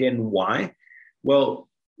use. So again, why? Well,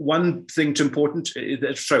 one very important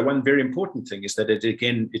thing is that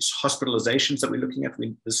it's hospitalizations that we're looking at.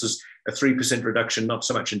 This is a 3% reduction, not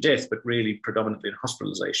so much in death, but really predominantly in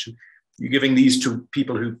hospitalization. You're giving these to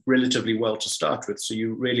people who are relatively well to start with, so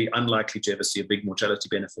you're really unlikely to ever see a big mortality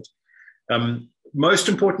benefit. Most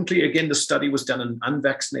importantly, again, the study was done in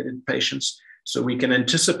unvaccinated patients, so we can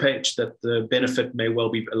anticipate that the benefit may well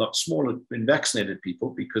be a lot smaller in vaccinated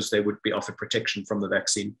people because they would be offered protection from the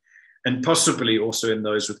vaccine, and possibly also in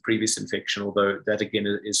those with previous infection, although that again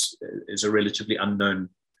is a relatively unknown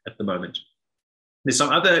at the moment. There's some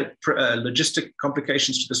other logistic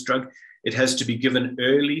complications to this drug. It has to be given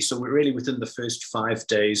early, so we're really within the first 5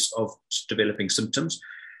 days of developing symptoms,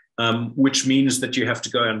 which means that you have to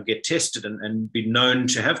go and get tested and be known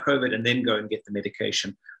to have COVID and then go and get the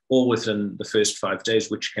medication, all within the first 5 days,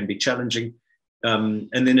 which can be challenging. And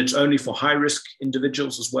then it's only for high-risk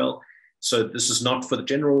individuals as well. So this is not for the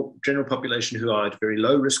general population who are at very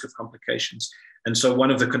low risk of complications. And so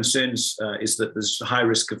one of the concerns is that there's a high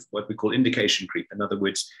risk of what we call indication creep. In other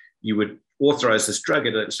words, you would authorize this drug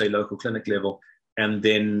at a, say, local clinic level, and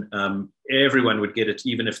then everyone would get it,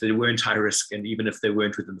 even if they weren't high risk and even if they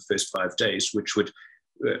weren't within the first 5 days, which would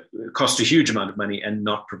cost a huge amount of money and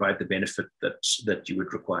not provide the benefit that you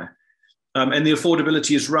would require. And the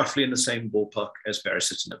affordability is roughly in the same ballpark as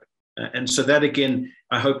baricitinib. And so that, again,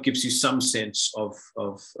 I hope gives you some sense of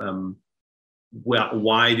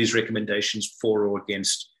why these recommendations for or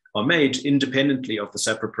against are made independently of the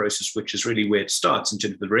SAPRA process, which is really where it starts in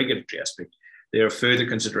terms of the regulatory aspect. There are further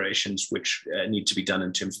considerations which need to be done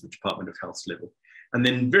in terms of the Department of Health level. And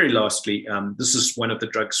then very lastly, this is one of the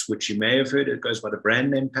drugs which you may have heard. It goes by the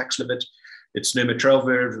brand name Paxlovid. It's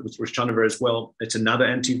nirmatrelvir with ritonavir as well. It's another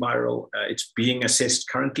antiviral. It's being assessed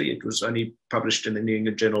currently. It was only published in the New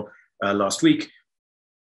England Journal last week.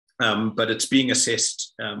 But it's being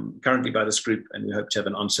assessed currently by this group, and we hope to have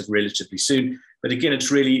an answer relatively soon. But again, it's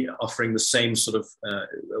really offering the same sort of,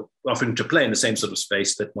 offering to play in the same sort of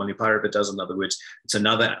space that molnupiravir does. In other words, it's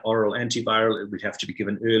another oral antiviral. It would have to be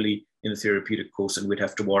given early in the therapeutic course, and we'd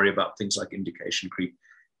have to worry about things like indication creep,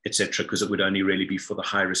 etc., because it would only really be for the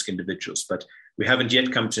high-risk individuals. But we haven't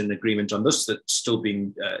yet come to an agreement on this. That's still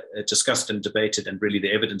being discussed and debated, and really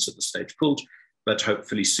the evidence at the stage pulled. But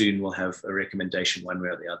hopefully soon we'll have a recommendation one way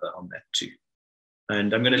or the other on that too.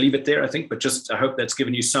 And I'm going to leave it there, I think, but just I hope that's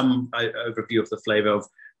given you some overview of the flavor of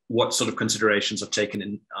what sort of considerations are taken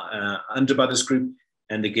in under by this group.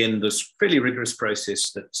 And again, this fairly rigorous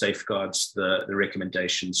process that safeguards the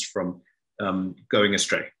recommendations from going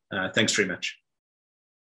astray. Thanks very much.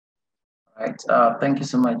 All right, thank you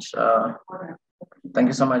so much, Thank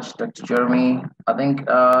you so much, Dr. Jeremy. I think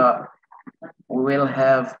we will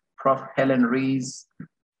have Prof. Helen Rees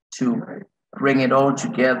to bring it all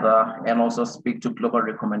together and also speak to global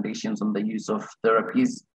recommendations on the use of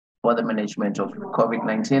therapies for the management of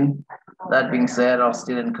COVID-19. That being said, I'll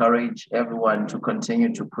still encourage everyone to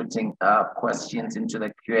continue to putting questions into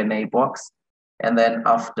the Q&A box. And then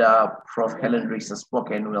after Prof. Helen Rees has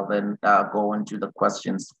spoken, we'll then go on to the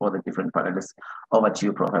questions for the different panelists. Over to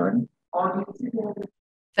you, Prof. Helen.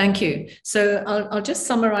 Thank you. So I'll just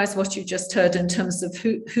summarize what you just heard in terms of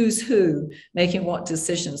who's who making what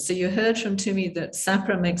decisions. So you heard from Tumi that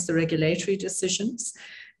SAPRA makes the regulatory decisions.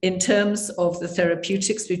 In terms of the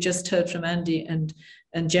therapeutics, we just heard from Andy and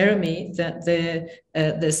Jeremy that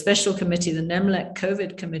the special committee, the NEMLEC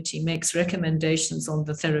COVID committee, makes recommendations on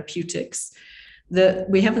the therapeutics.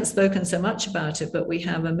 We haven't spoken so much about it, but we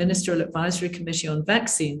have a ministerial advisory committee on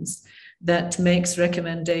vaccines that makes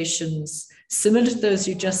recommendations similar to those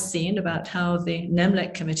you've just seen about how the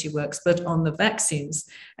NEMLEC committee works, but on the vaccines.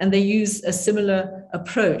 And they use a similar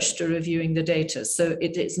approach to reviewing the data. So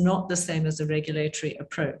it is not the same as a regulatory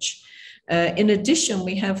approach. In addition,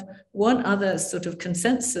 we have one other sort of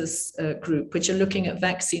consensus group, which are looking at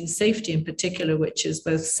vaccine safety in particular, which is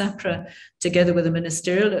both SAPRA together with a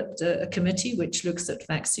ministerial committee, which looks at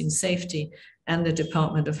vaccine safety, and the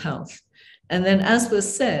Department of Health. And then, as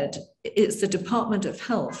was said, it's the Department of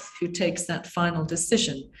Health who takes that final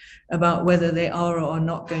decision about whether they are or are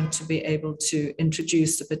not going to be able to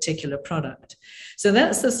introduce a particular product. So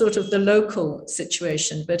that's the sort of the local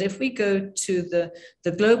situation. But if we go to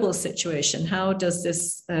the global situation, how does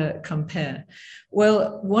this compare?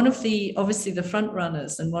 Well, one of the, obviously the front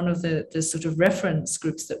runners and one of the sort of reference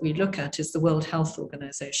groups that we look at is the World Health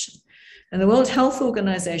Organization. And the World Health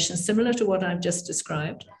Organization, similar to what I've just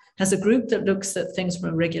described, has a group that looks at things from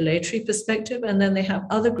a regulatory perspective, and then they have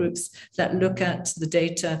other groups that look at the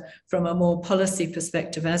data from a more policy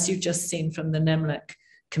perspective, as you've just seen from the NEMLEC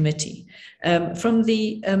committee. From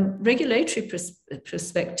the regulatory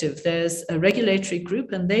perspective, there's a regulatory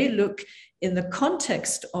group, and they look in the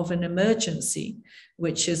context of an emergency,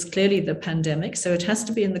 which is clearly the pandemic. So it has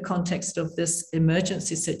to be in the context of this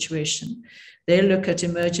emergency situation. They look at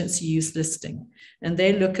emergency use listing, and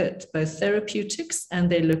they look at both therapeutics and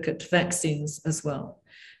they look at vaccines as well.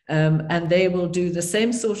 And they will do the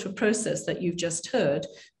same sort of process that you've just heard,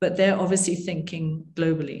 but they're obviously thinking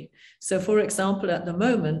globally. So for example, at the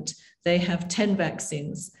moment, they have 10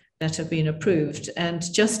 vaccines that have been approved. And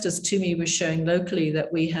just as Tumi was showing locally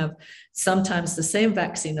that we have sometimes the same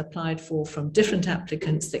vaccine applied for from different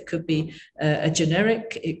applicants, that could be a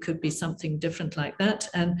generic, it could be something different like that.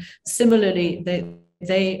 And similarly,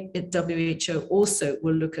 they at WHO also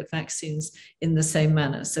will look at vaccines in the same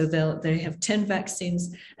manner. So they have 10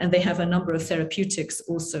 vaccines and they have a number of therapeutics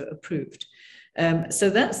also approved.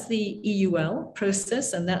 So that's the EUL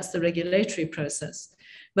process, and that's the regulatory process.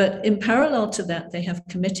 But in parallel to that, they have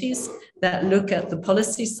committees that look at the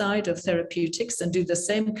policy side of therapeutics and do the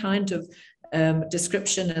same kind of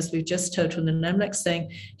description as we've just heard from the NEMLEC, saying,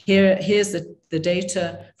 here's the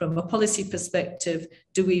data from a policy perspective,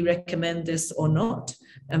 do we recommend this or not?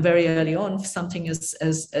 And very early on, something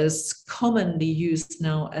as commonly used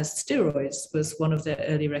now as steroids was one of their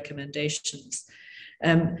early recommendations.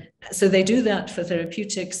 So they do that for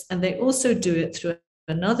therapeutics, and they also do it through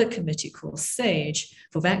another committee called SAGE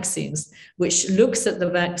for vaccines, which looks at the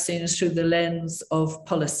vaccines through the lens of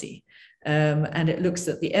policy. And it looks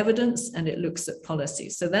at the evidence and it looks at policy.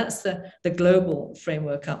 So that's the global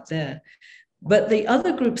framework up there. But the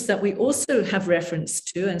other groups that we also have reference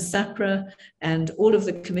to, and SAPRA and all of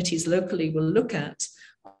the committees locally will look at,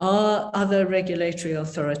 are other regulatory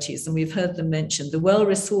authorities, and we've heard them mentioned, the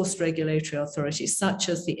well-resourced regulatory authorities such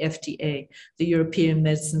as the FDA, the European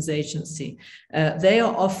Medicines Agency. They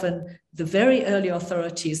are often the very early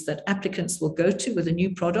authorities that applicants will go to with a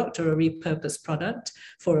new product or a repurposed product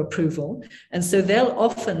for approval. And so they'll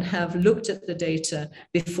often have looked at the data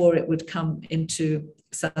before it would come into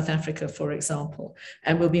South Africa, for example,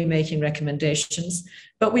 and will be making recommendations.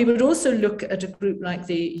 But we would also look at a group like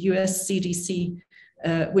the US CDC,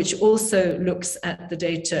 which also looks at the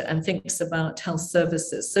data and thinks about health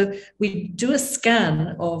services. So we do a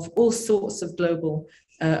scan of all sorts of global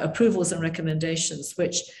approvals and recommendations,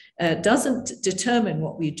 which doesn't determine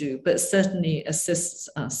what we do, but certainly assists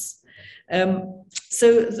us.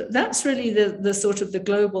 So that's really the sort of the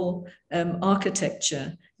global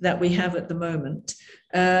architecture that we have at the moment.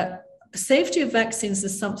 safety of vaccines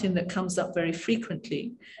is something that comes up very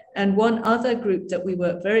frequently. And one other group that we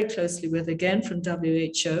work very closely with, again from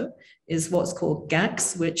WHO, is what's called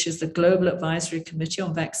GACS, which is the Global Advisory Committee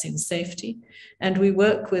on Vaccine Safety. And we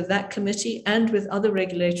work with that committee and with other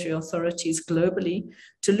regulatory authorities globally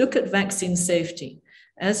to look at vaccine safety.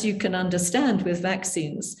 As you can understand with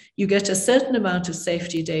vaccines, you get a certain amount of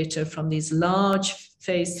safety data from these large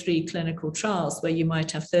phase 3 clinical trials where you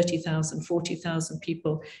might have 30,000, 40,000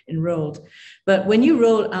 people enrolled. But when you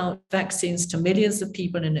roll out vaccines to millions of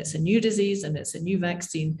people and it's a new disease and it's a new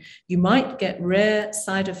vaccine, you might get rare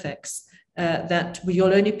side effects that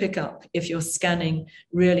you'll only pick up if you're scanning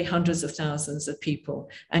really hundreds of thousands of people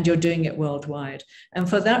and you're doing it worldwide. And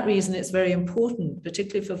for that reason, it's very important,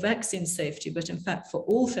 particularly for vaccine safety, but in fact for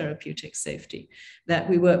all therapeutic safety, that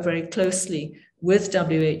we work very closely with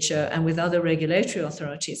WHO and with other regulatory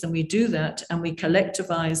authorities. And we do that and we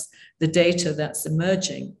collectivize the data that's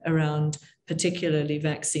emerging around particularly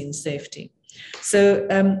vaccine safety. So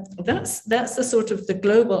that's the sort of the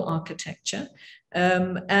global architecture.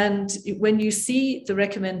 And when you see the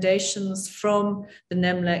recommendations from the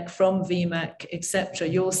NEMLEC, from VMAC, etc.,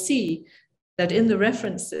 you'll see that in the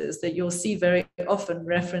references that you'll see very often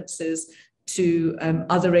references to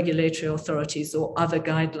other regulatory authorities or other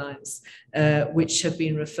guidelines which have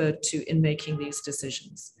been referred to in making these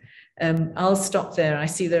decisions. I'll stop there. I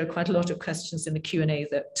see there are quite a lot of questions in the Q&A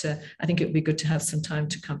that I think it would be good to have some time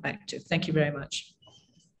to come back to. Thank you very much.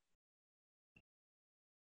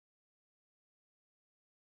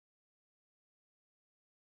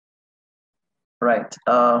 Right.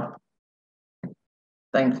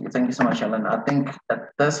 Thank you so much, Helen. I think at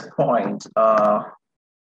this point, I'll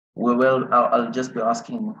just be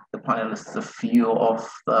asking the panelists a few of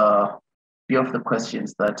the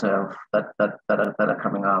questions that are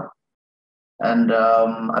coming up, and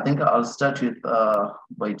I think I'll start with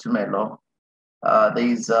Boitumelo. I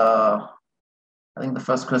think the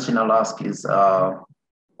first question I'll ask is the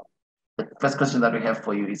first question that we have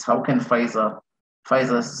for you is how can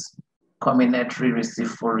Pfizer's combinatory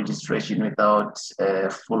receive full registration without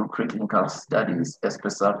full preclinical studies as per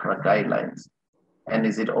SAHPRA guidelines? And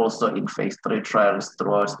is it also in phase 3 trials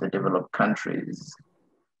throughout the developed countries?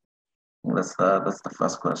 That's the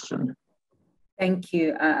first question. Thank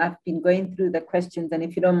you. I've been going through the questions, and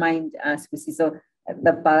if you don't mind, Spusi, so I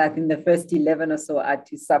think the first 11 or so are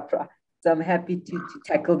to SAHPRA. So I'm happy to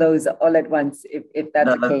tackle those all at once, if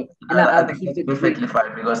that's okay. And I'll keep it perfectly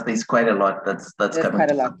fine because there's quite a lot that's coming.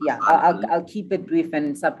 Quite a lot, yeah. I'll keep it brief,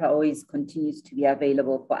 and SAHPRA always continues to be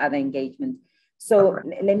available for other engagement. So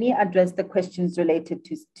let me address the questions related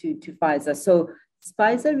to Pfizer. So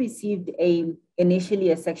Pfizer received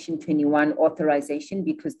initially a Section 21 authorization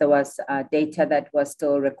because there was data that was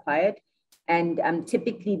still required. And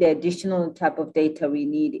typically the additional type of data we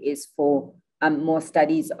need is for more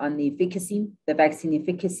studies on the efficacy, the vaccine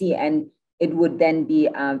efficacy, and it would then be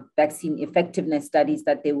vaccine effectiveness studies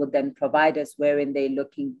that they would then provide us, wherein they're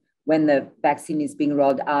looking when the vaccine is being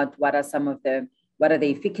rolled out, what are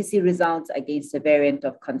the efficacy results against a variant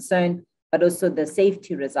of concern, but also the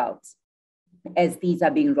safety results as these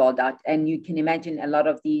are being rolled out. And you can imagine a lot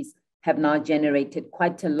of these have now generated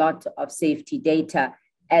quite a lot of safety data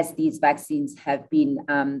as these vaccines have been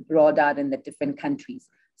rolled out in the different countries.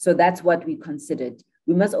 So that's what we considered.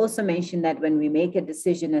 We must also mention that when we make a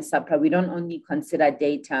decision as SAHPRA, we don't only consider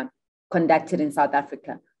data conducted in South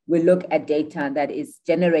Africa. We look at data that is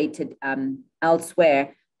generated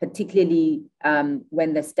elsewhere, particularly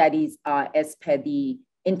when the studies are as per the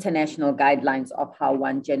international guidelines of how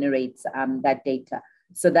one generates that data.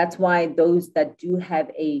 So that's why those that do have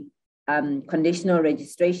a conditional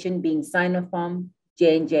registration being Sinopharm,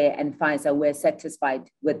 J&J and Pfizer were satisfied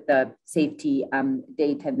with the safety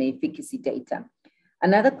data and the efficacy data.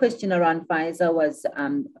 Another question around Pfizer was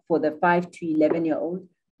for the 5 to 11-year-old.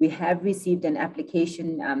 We have received an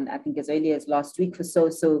application, I think as early as last week or so.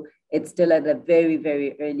 So it's still at the very,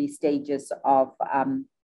 very early stages of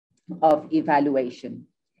evaluation.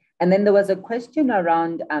 And then there was a question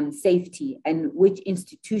around safety and which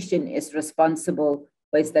institution is responsible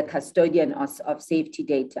or is the custodian of safety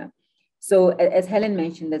data. So as Helen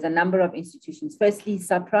mentioned, there's a number of institutions. Firstly,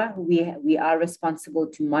 SAHPRA, we are responsible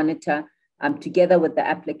to monitor together with the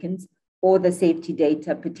applicants all the safety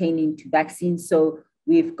data pertaining to vaccines. So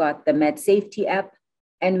we've got the MedSafety app,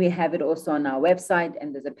 and we have it also on our website,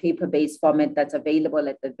 and there's a paper-based format that's available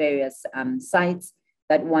at the various sites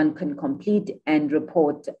that one can complete and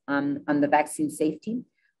report on the vaccine safety.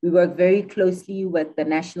 We work very closely with the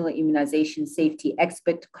National Immunization Safety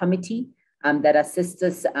Expert Committee that assists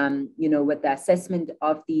us with the assessment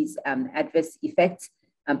of these adverse effects,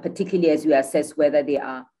 particularly as we assess whether they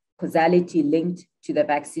are causality linked to the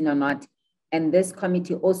vaccine or not. And this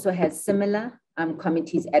committee also has similar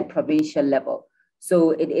committees at provincial level.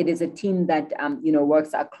 So it is a team that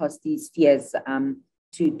works across these spheres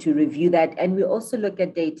to review that. And we also look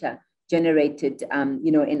at data generated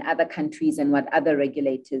in other countries and what other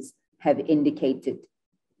regulators have indicated.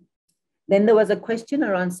 Then there was a question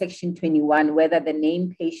around Section 21, whether the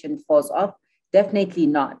named patient falls off. Definitely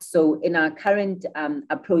not. So in our current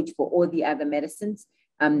approach for all the other medicines,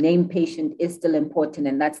 named patient is still important.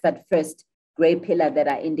 And that's that first gray pillar that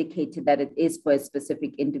I indicated that it is for a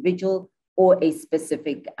specific individual or a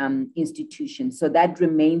specific institution. So that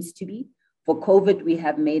remains to be. For COVID, we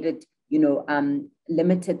have made it,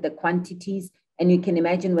 limited the quantities. And you can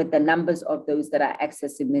imagine with the numbers of those that are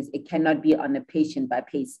accessing this, it cannot be on a patient by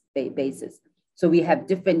basis. So we have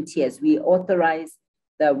different tiers. We authorize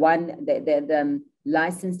the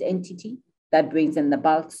licensed entity that brings in the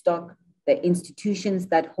bulk stock, the institutions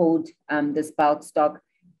that hold this bulk stock.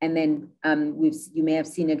 And then you may have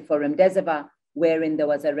seen it for remdesivir, wherein there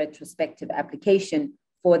was a retrospective application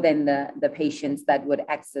for then the patients that would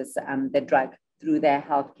access the drug through their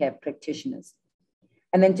healthcare practitioners.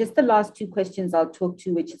 And then just the last two questions I'll talk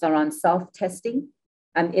to, which is around self-testing.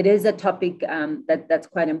 It is a topic that's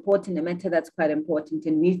quite important, a matter that's quite important.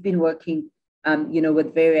 And we've been working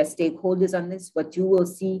with various stakeholders on this. What you will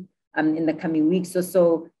see in the coming weeks or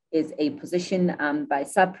so is a position by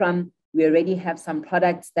SAPRAM. We already have some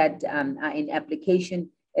products that are in application.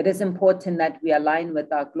 It is important that we align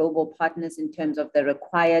with our global partners in terms of the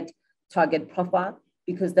required target profile,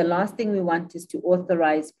 because the last thing we want is to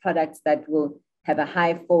authorize products that will have a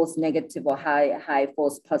high false negative or high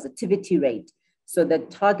false positivity rate. So the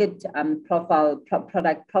target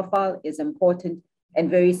product profile is important, and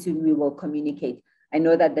very soon we will communicate. I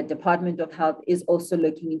know that the Department of Health is also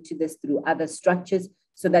looking into this through other structures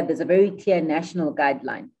so that there's a very clear national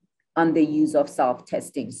guideline on the use of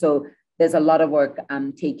self-testing. So there's a lot of work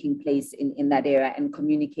taking place in that area, and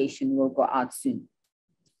communication will go out soon.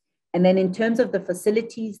 And then in terms of the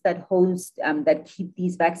facilities that host, that keep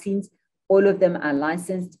these vaccines, all of them are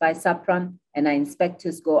licensed by SAPRAM, and our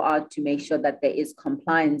inspectors go out to make sure that there is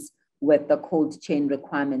compliance with the cold chain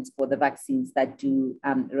requirements for the vaccines that do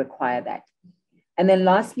require that. And then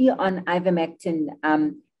lastly, on ivermectin,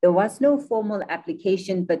 there was no formal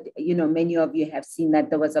application, but many of you have seen that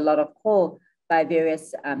there was a lot of call by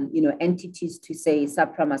various entities to say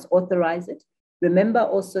SAPRAM must authorize it. Remember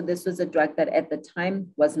also, this was a drug that at the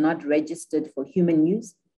time was not registered for human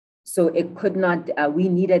use. So it could not, we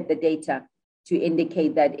needed the data to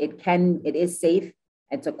indicate that it is safe,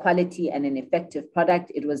 it's a quality and an effective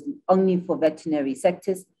product. It was only for veterinary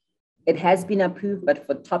sectors. It has been approved, but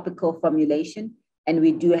for topical formulation. And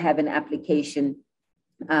we do have an application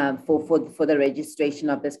for the registration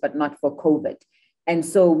of this, but not for COVID. And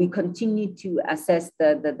so we continue to assess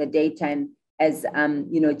the data. And as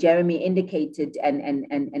Jeremy indicated, and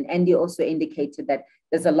Andy also indicated, that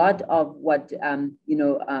there's a lot of what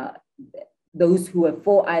those who were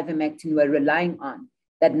for ivermectin were relying on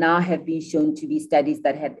that now have been shown to be studies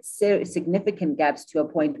that had significant gaps to a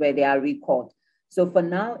point where they are recalled. So for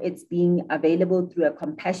now, it's being available through a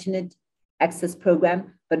compassionate access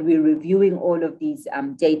program, but we're reviewing all of these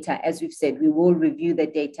data. As we've said, we will review the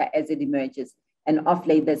data as it emerges. And of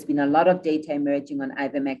late, there's been a lot of data emerging on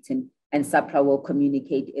ivermectin, and SAPRA will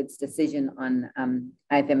communicate its decision on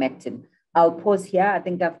ivermectin. I'll pause here. I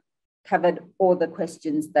think I've covered all the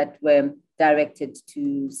questions that were directed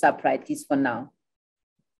to SAPRA, at least for now.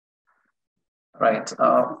 Right.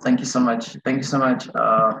 Thank you so much. Thank you so much,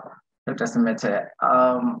 Dr. Semete.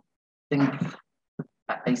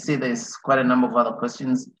 I see there's quite a number of other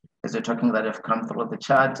questions as you're talking that have come through the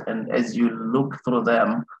chat. And as you look through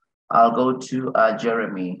them, I'll go to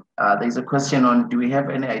Jeremy. There's a question on, do we have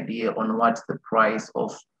any idea on what the price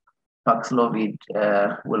of Paxlovid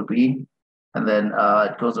will be? And then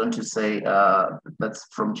it goes on to say, that's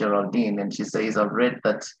from Geraldine, and she says, I've read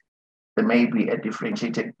that there may be a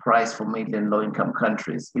differentiated price for middle and low-income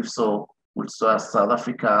countries. If so, would South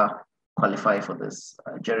Africa qualify for this?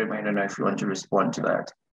 Jeremy, I don't know if you want to respond to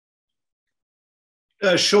that.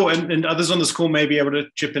 Sure, and others on this call may be able to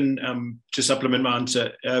chip in to supplement my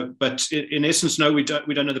answer. But in essence, no, we don't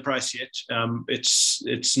know the price yet.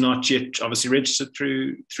 It's not yet obviously registered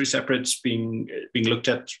through SAPRA. It's being looked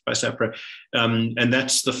at by SAPRA, and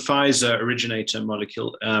that's the Pfizer originator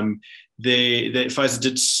molecule. Pfizer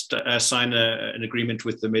did sign an agreement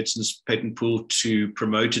with the Medicines Patent Pool to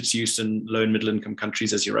promote its use in low and middle income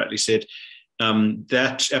countries, as you rightly said.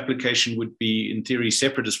 That application would be, in theory,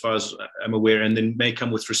 separate as far as I'm aware, and then may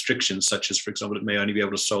come with restrictions, such as, for example, it may only be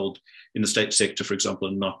able to be sold in the state sector, for example,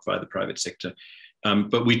 and not by the private sector.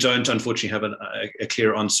 But we don't, unfortunately, have a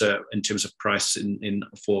clear answer in terms of price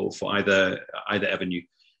for either avenue.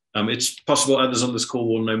 It's possible others on this call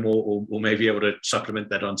will know more or may be able to supplement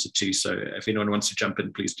that answer too. So if anyone wants to jump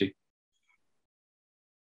in, please do.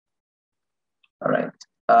 All right.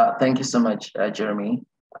 Thank you so much, Jeremy.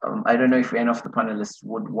 I don't know if any of the panelists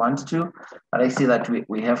would want to, but I see that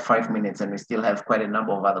we have 5 minutes and we still have quite a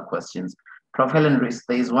number of other questions. Prof. Helen Rees,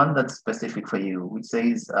 there is one that's specific for you, which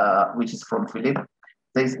says, which is from Philip.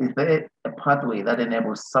 Says, is there a pathway that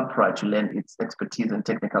enables SAPRA to lend its expertise and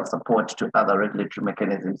technical support to other regulatory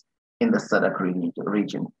mechanisms in the SADC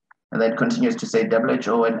region? And then continues to say,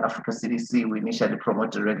 WHO and Africa CDC, we initially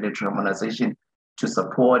promoted regulatory harmonization to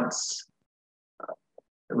support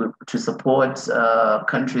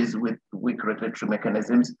countries with weak regulatory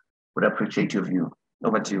mechanisms. Would appreciate your view.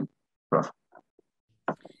 Over to you, Prof.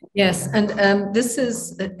 Yes, and this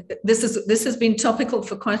has been topical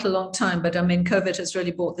for quite a long time, but I mean, COVID has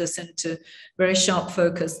really brought this into very sharp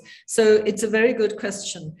focus. So it's a very good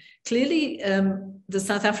question. Clearly, the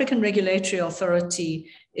South African Regulatory Authority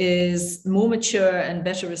is more mature and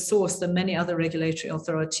better resourced than many other regulatory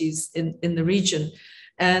authorities in the region.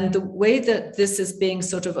 And the way that this is being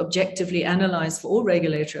sort of objectively analyzed for all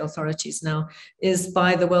regulatory authorities now is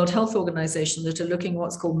by the World Health Organization, that are looking at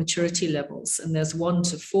what's called maturity levels. And there's 1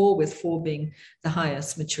 to 4, with 4 being the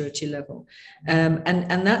highest maturity level.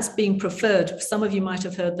 And that's being preferred. Some of you might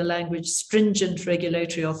have heard the language stringent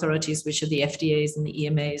regulatory authorities, which are the FDAs and the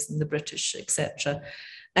EMAs and the British, etc.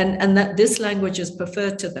 And that this language is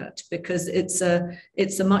preferred to that because it's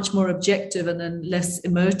a much more objective and then less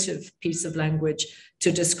emotive piece of language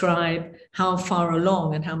to describe how far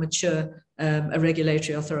along and how mature a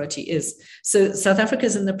regulatory authority is. So South Africa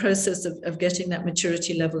is in the process of getting that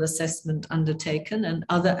maturity level assessment undertaken, and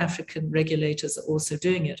other African regulators are also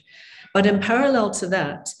doing it. But in parallel to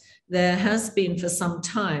that, there has been for some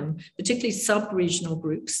time, particularly sub-regional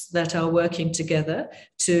groups that are working together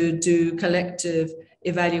to do collective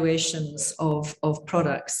evaluations of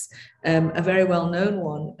products. A very well-known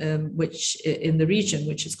one, which in the region,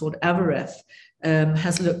 which is called Avaref,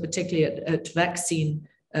 has looked particularly at vaccine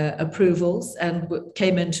approvals, and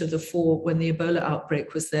came into the fore when the Ebola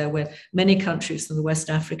outbreak was there, where many countries in the West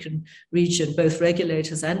African region, both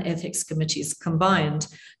regulators and ethics committees, combined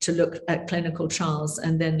to look at clinical trials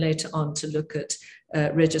and then later on to look at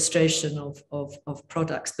registration of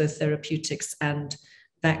products, both therapeutics and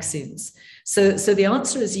vaccines. So the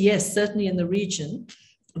answer is yes, certainly in the region,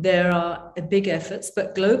 there are big efforts,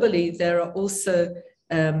 but globally there are also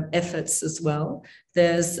efforts as well.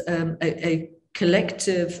 There's a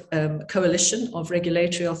collective coalition of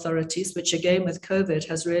regulatory authorities, which again with COVID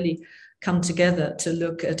has really come together to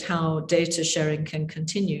look at how data sharing can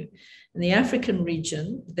continue. In the African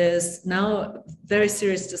region, there's now very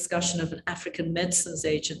serious discussion of an African Medicines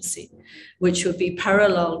Agency, which would be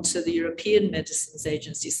parallel to the European Medicines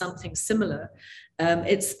Agency, something similar.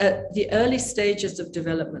 It's at the early stages of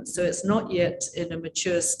development, so it's not yet in a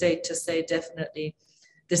mature state to say definitely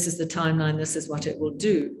this is the timeline, this is what it will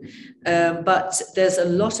do. But there's a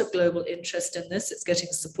lot of global interest in this. It's getting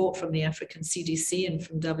support from the African CDC and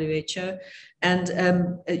from WHO. And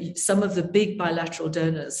some of the big bilateral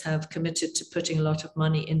donors have committed to putting a lot of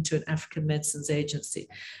money into an African Medicines Agency.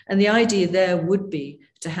 And the idea there would be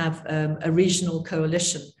to have a regional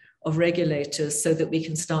coalition of regulators so that we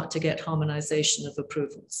can start to get harmonization of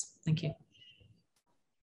approvals. Thank you.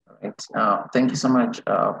 All right. Thank you so much,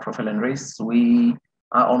 Prof. Helen Rees. We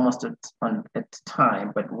are almost at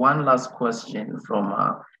time, but one last question from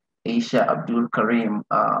Aisha Abdul Karim,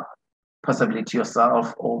 possibly to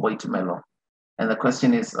yourself or Boitumelo. And the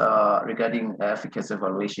question is regarding efficacy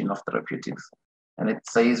evaluation of therapeutics. And it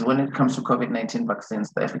says, when it comes to COVID-19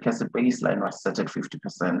 vaccines, the efficacy baseline was set at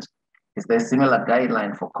 50%. Is there a similar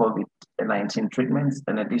guideline for COVID-19 treatments?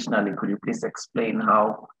 And additionally, could you please explain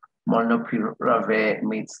how molnupiravir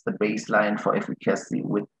meets the baseline for efficacy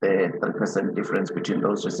with the 30% difference between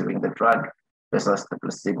those receiving the drug versus the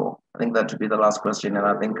placebo? I think that would be the last question. And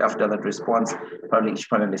I think after that response, probably each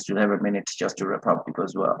panelist will have a minute just to wrap up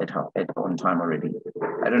because we're at on time already.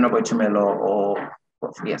 I don't know about Boitumelo or,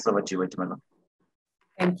 yes, over to you, Boitumelo.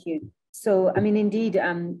 Thank you. So, I mean, indeed,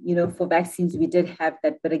 for vaccines, we did have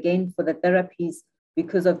that. But again, for the therapies,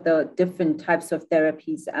 because of the different types of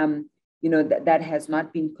therapies, that has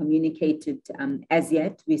not been communicated as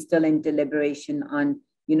yet. We're still in deliberation on,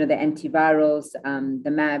 the antivirals, the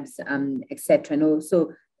MABs, etc. And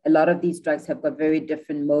also, a lot of these drugs have got very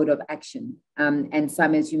different mode of action. And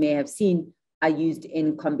some, as you may have seen, are used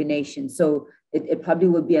in combination. So it probably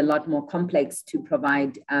will be a lot more complex to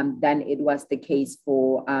provide than it was the case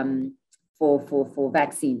for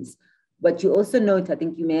vaccines. What you also note, I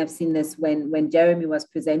think you may have seen this when Jeremy was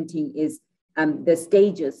presenting, is the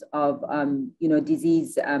stages of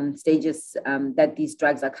disease stages that these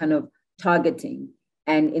drugs are kind of targeting.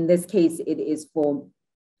 And in this case, it is for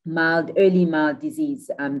early mild disease.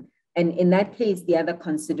 And in that case, the other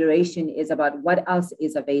consideration is about what else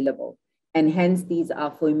is available. And hence, these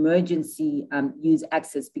are for emergency use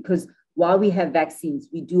access, because while we have vaccines,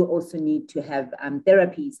 we do also need to have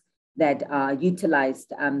therapies that are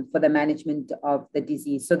utilized for the management of the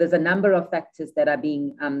disease. So there's a number of factors that are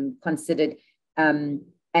being considered. And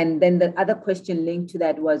then the other question linked to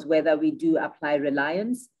that was whether we do apply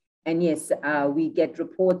reliance. And yes, we get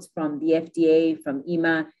reports from the FDA, from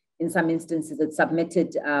EMA. In some instances, it's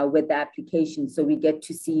submitted with the application. So we get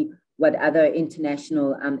to see what other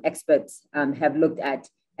international experts have looked at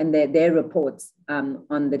and their reports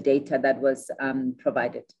on the data that was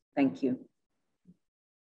provided. Thank you.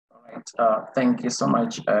 All right, thank you so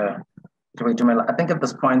much, Dr. Dumela. I think at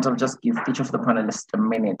this point, I'll just give each of the panelists a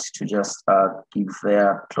minute to just give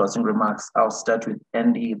their closing remarks. I'll start with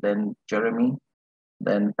Andy, then Jeremy,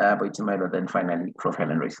 then Boitumelo, then finally Prof.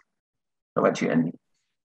 Helen Rees. Over to you, Andy.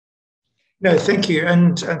 No, thank you.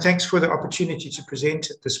 And thanks for the opportunity to present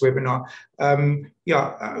at this webinar. I'm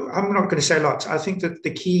not going to say lots. I think that the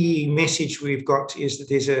key message we've got is that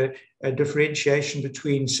there's a differentiation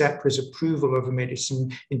between SAHPRA's approval of a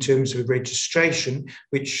medicine in terms of registration,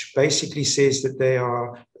 which basically says that they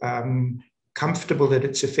are comfortable that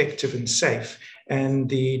it's effective and safe, and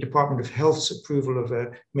the Department of Health's approval of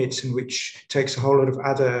a medicine which takes a whole lot of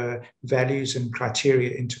other values and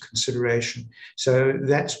criteria into consideration. So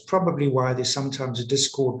that's probably why there's sometimes a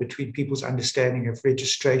discord between people's understanding of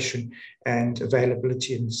registration and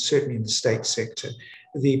availability, and certainly in the state sector.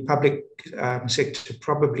 The public sector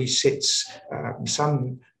probably sets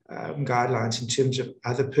some guidelines in terms of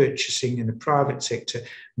other purchasing in the private sector,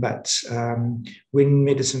 but when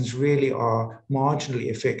medicines really are marginally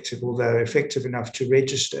effective, although effective enough to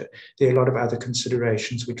register, there are a lot of other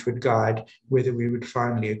considerations which would guide whether we would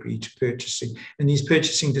finally agree to purchasing. And these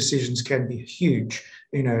purchasing decisions can be huge.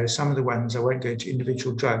 You know, some of the ones, I won't go into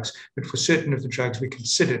individual drugs, but for certain of the drugs we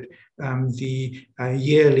considered, the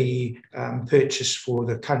yearly purchase for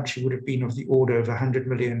the country would have been of the order of 100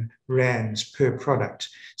 million rands per product.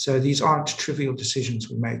 So these aren't trivial decisions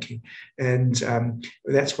we're making. And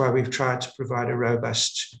that's why we've tried to provide a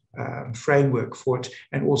robust framework for it,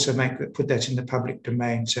 and also put that in the public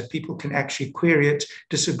domain so people can actually query it,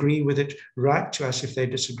 disagree with it, write to us if they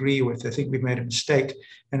disagree or if they think we've made a mistake,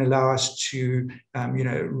 and allow us to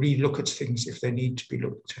re-look at things if they need to be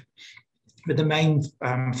looked at. But the main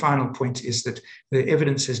final point is that the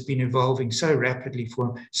evidence has been evolving so rapidly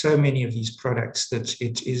for so many of these products that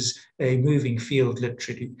it is a moving field,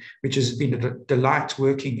 literally, which has been a delight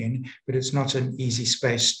working in, but it's not an easy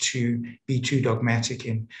space to be too dogmatic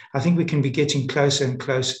in. I think we can be getting closer and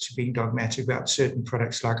closer to being dogmatic about certain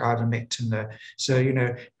products like ivermectin.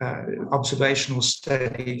 So, observational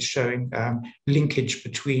studies showing linkage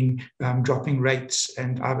between dropping rates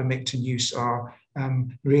and ivermectin use are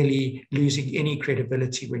really losing any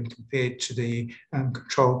credibility when compared to the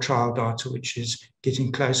controlled trial data, which is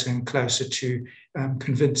getting closer and closer to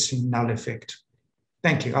convincing null effect.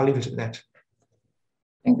 Thank you. I'll leave it at that.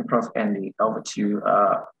 Thank you, Prof. Andy. Over to you,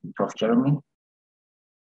 Prof. Jeremy.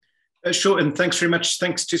 Sure, and thanks very much.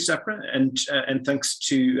 Thanks to SAHPRA, and thanks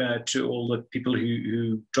to all the people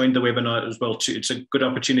who joined the webinar as well. It's a good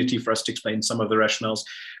opportunity for us to explain some of the rationales.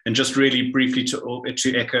 And just really briefly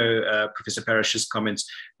to echo Professor Parrish's comments,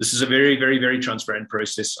 this is a very, very, very transparent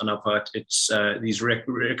process on our part. It's these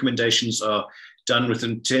recommendations are done with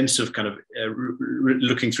intensive kind of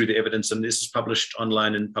looking through the evidence, and this is published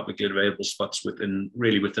online in publicly available spots within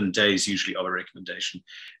days, usually, of a recommendation.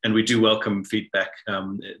 And we do welcome feedback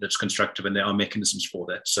that's constructive, and there are mechanisms for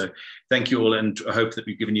that. So thank you all, and I hope that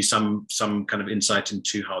we've given you some kind of insight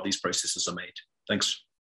into how these processes are made. Thanks.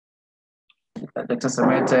 Dr.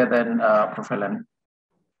 Samete, then Prof. Helen.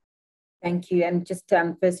 Thank you. And just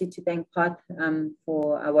firstly to thank Parth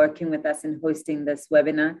for working with us and hosting this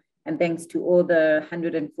webinar. And thanks to all the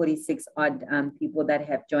 146 odd people that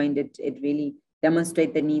have joined it. It really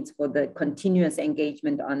demonstrates the needs for the continuous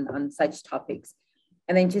engagement on such topics.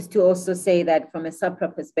 And then just to also say that from a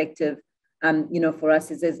SAHPRA perspective, for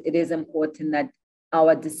us, it is important that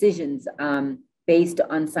our decisions based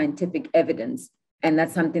on scientific evidence, and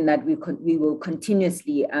that's something that we will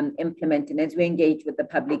continuously implement. And as we engage with the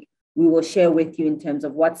public, we will share with you in terms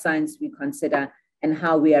of what science we consider and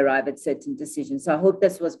how we arrive at certain decisions. So I hope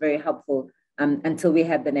this was very helpful until we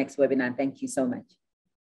have the next webinar. Thank you so much.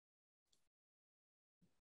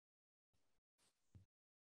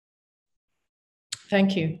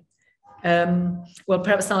 Thank you. Well,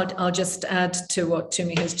 perhaps I'll just add to what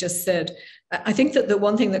Tumi has just said. I think that the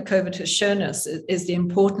one thing that COVID has shown us is the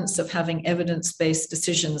importance of having evidence-based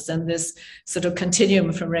decisions and this sort of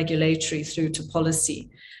continuum from regulatory through to policy.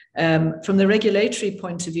 From the regulatory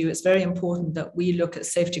point of view, it's very important that we look at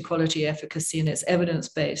safety, quality, efficacy, and it's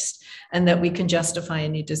evidence-based, and that we can justify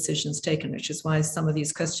any decisions taken, which is why some of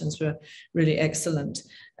these questions were really excellent.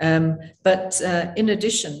 But in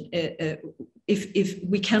addition, if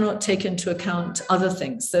we cannot take into account other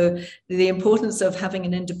things. So the importance of having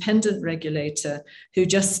an independent regulator who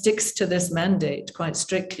just sticks to this mandate quite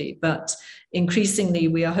strictly, but increasingly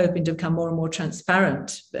we are hoping to become more and more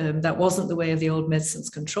transparent. That wasn't the way of the old Medicines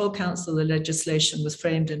Control Council. The legislation was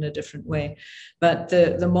framed in a different way. But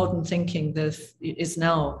the modern thinking is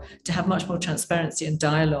now to have much more transparency and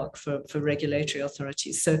dialogue for regulatory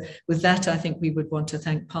authorities. So with that, I think we would want to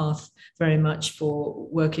thank PATH very much for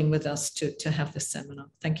working with us to have this seminar.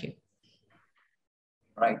 Thank you.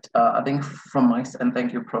 Right. I think from my side, and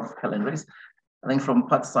thank you, Prof. Helen Rees. I think from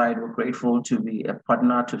PATH's side, we're grateful to be a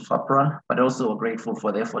partner to SAPRA, but also we're grateful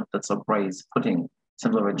for the effort that SAPRA is putting in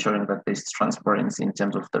terms of ensuring that there's transparency in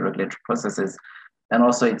terms of the regulatory processes. And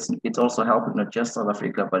also it's also helping not just South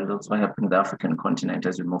Africa, but it's also helping the African continent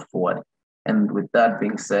as we move forward. And with that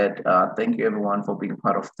being said, thank you everyone for being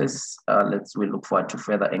part of this. We look forward to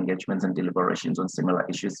further engagements and deliberations on similar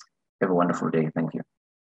issues. Have a wonderful day. Thank you.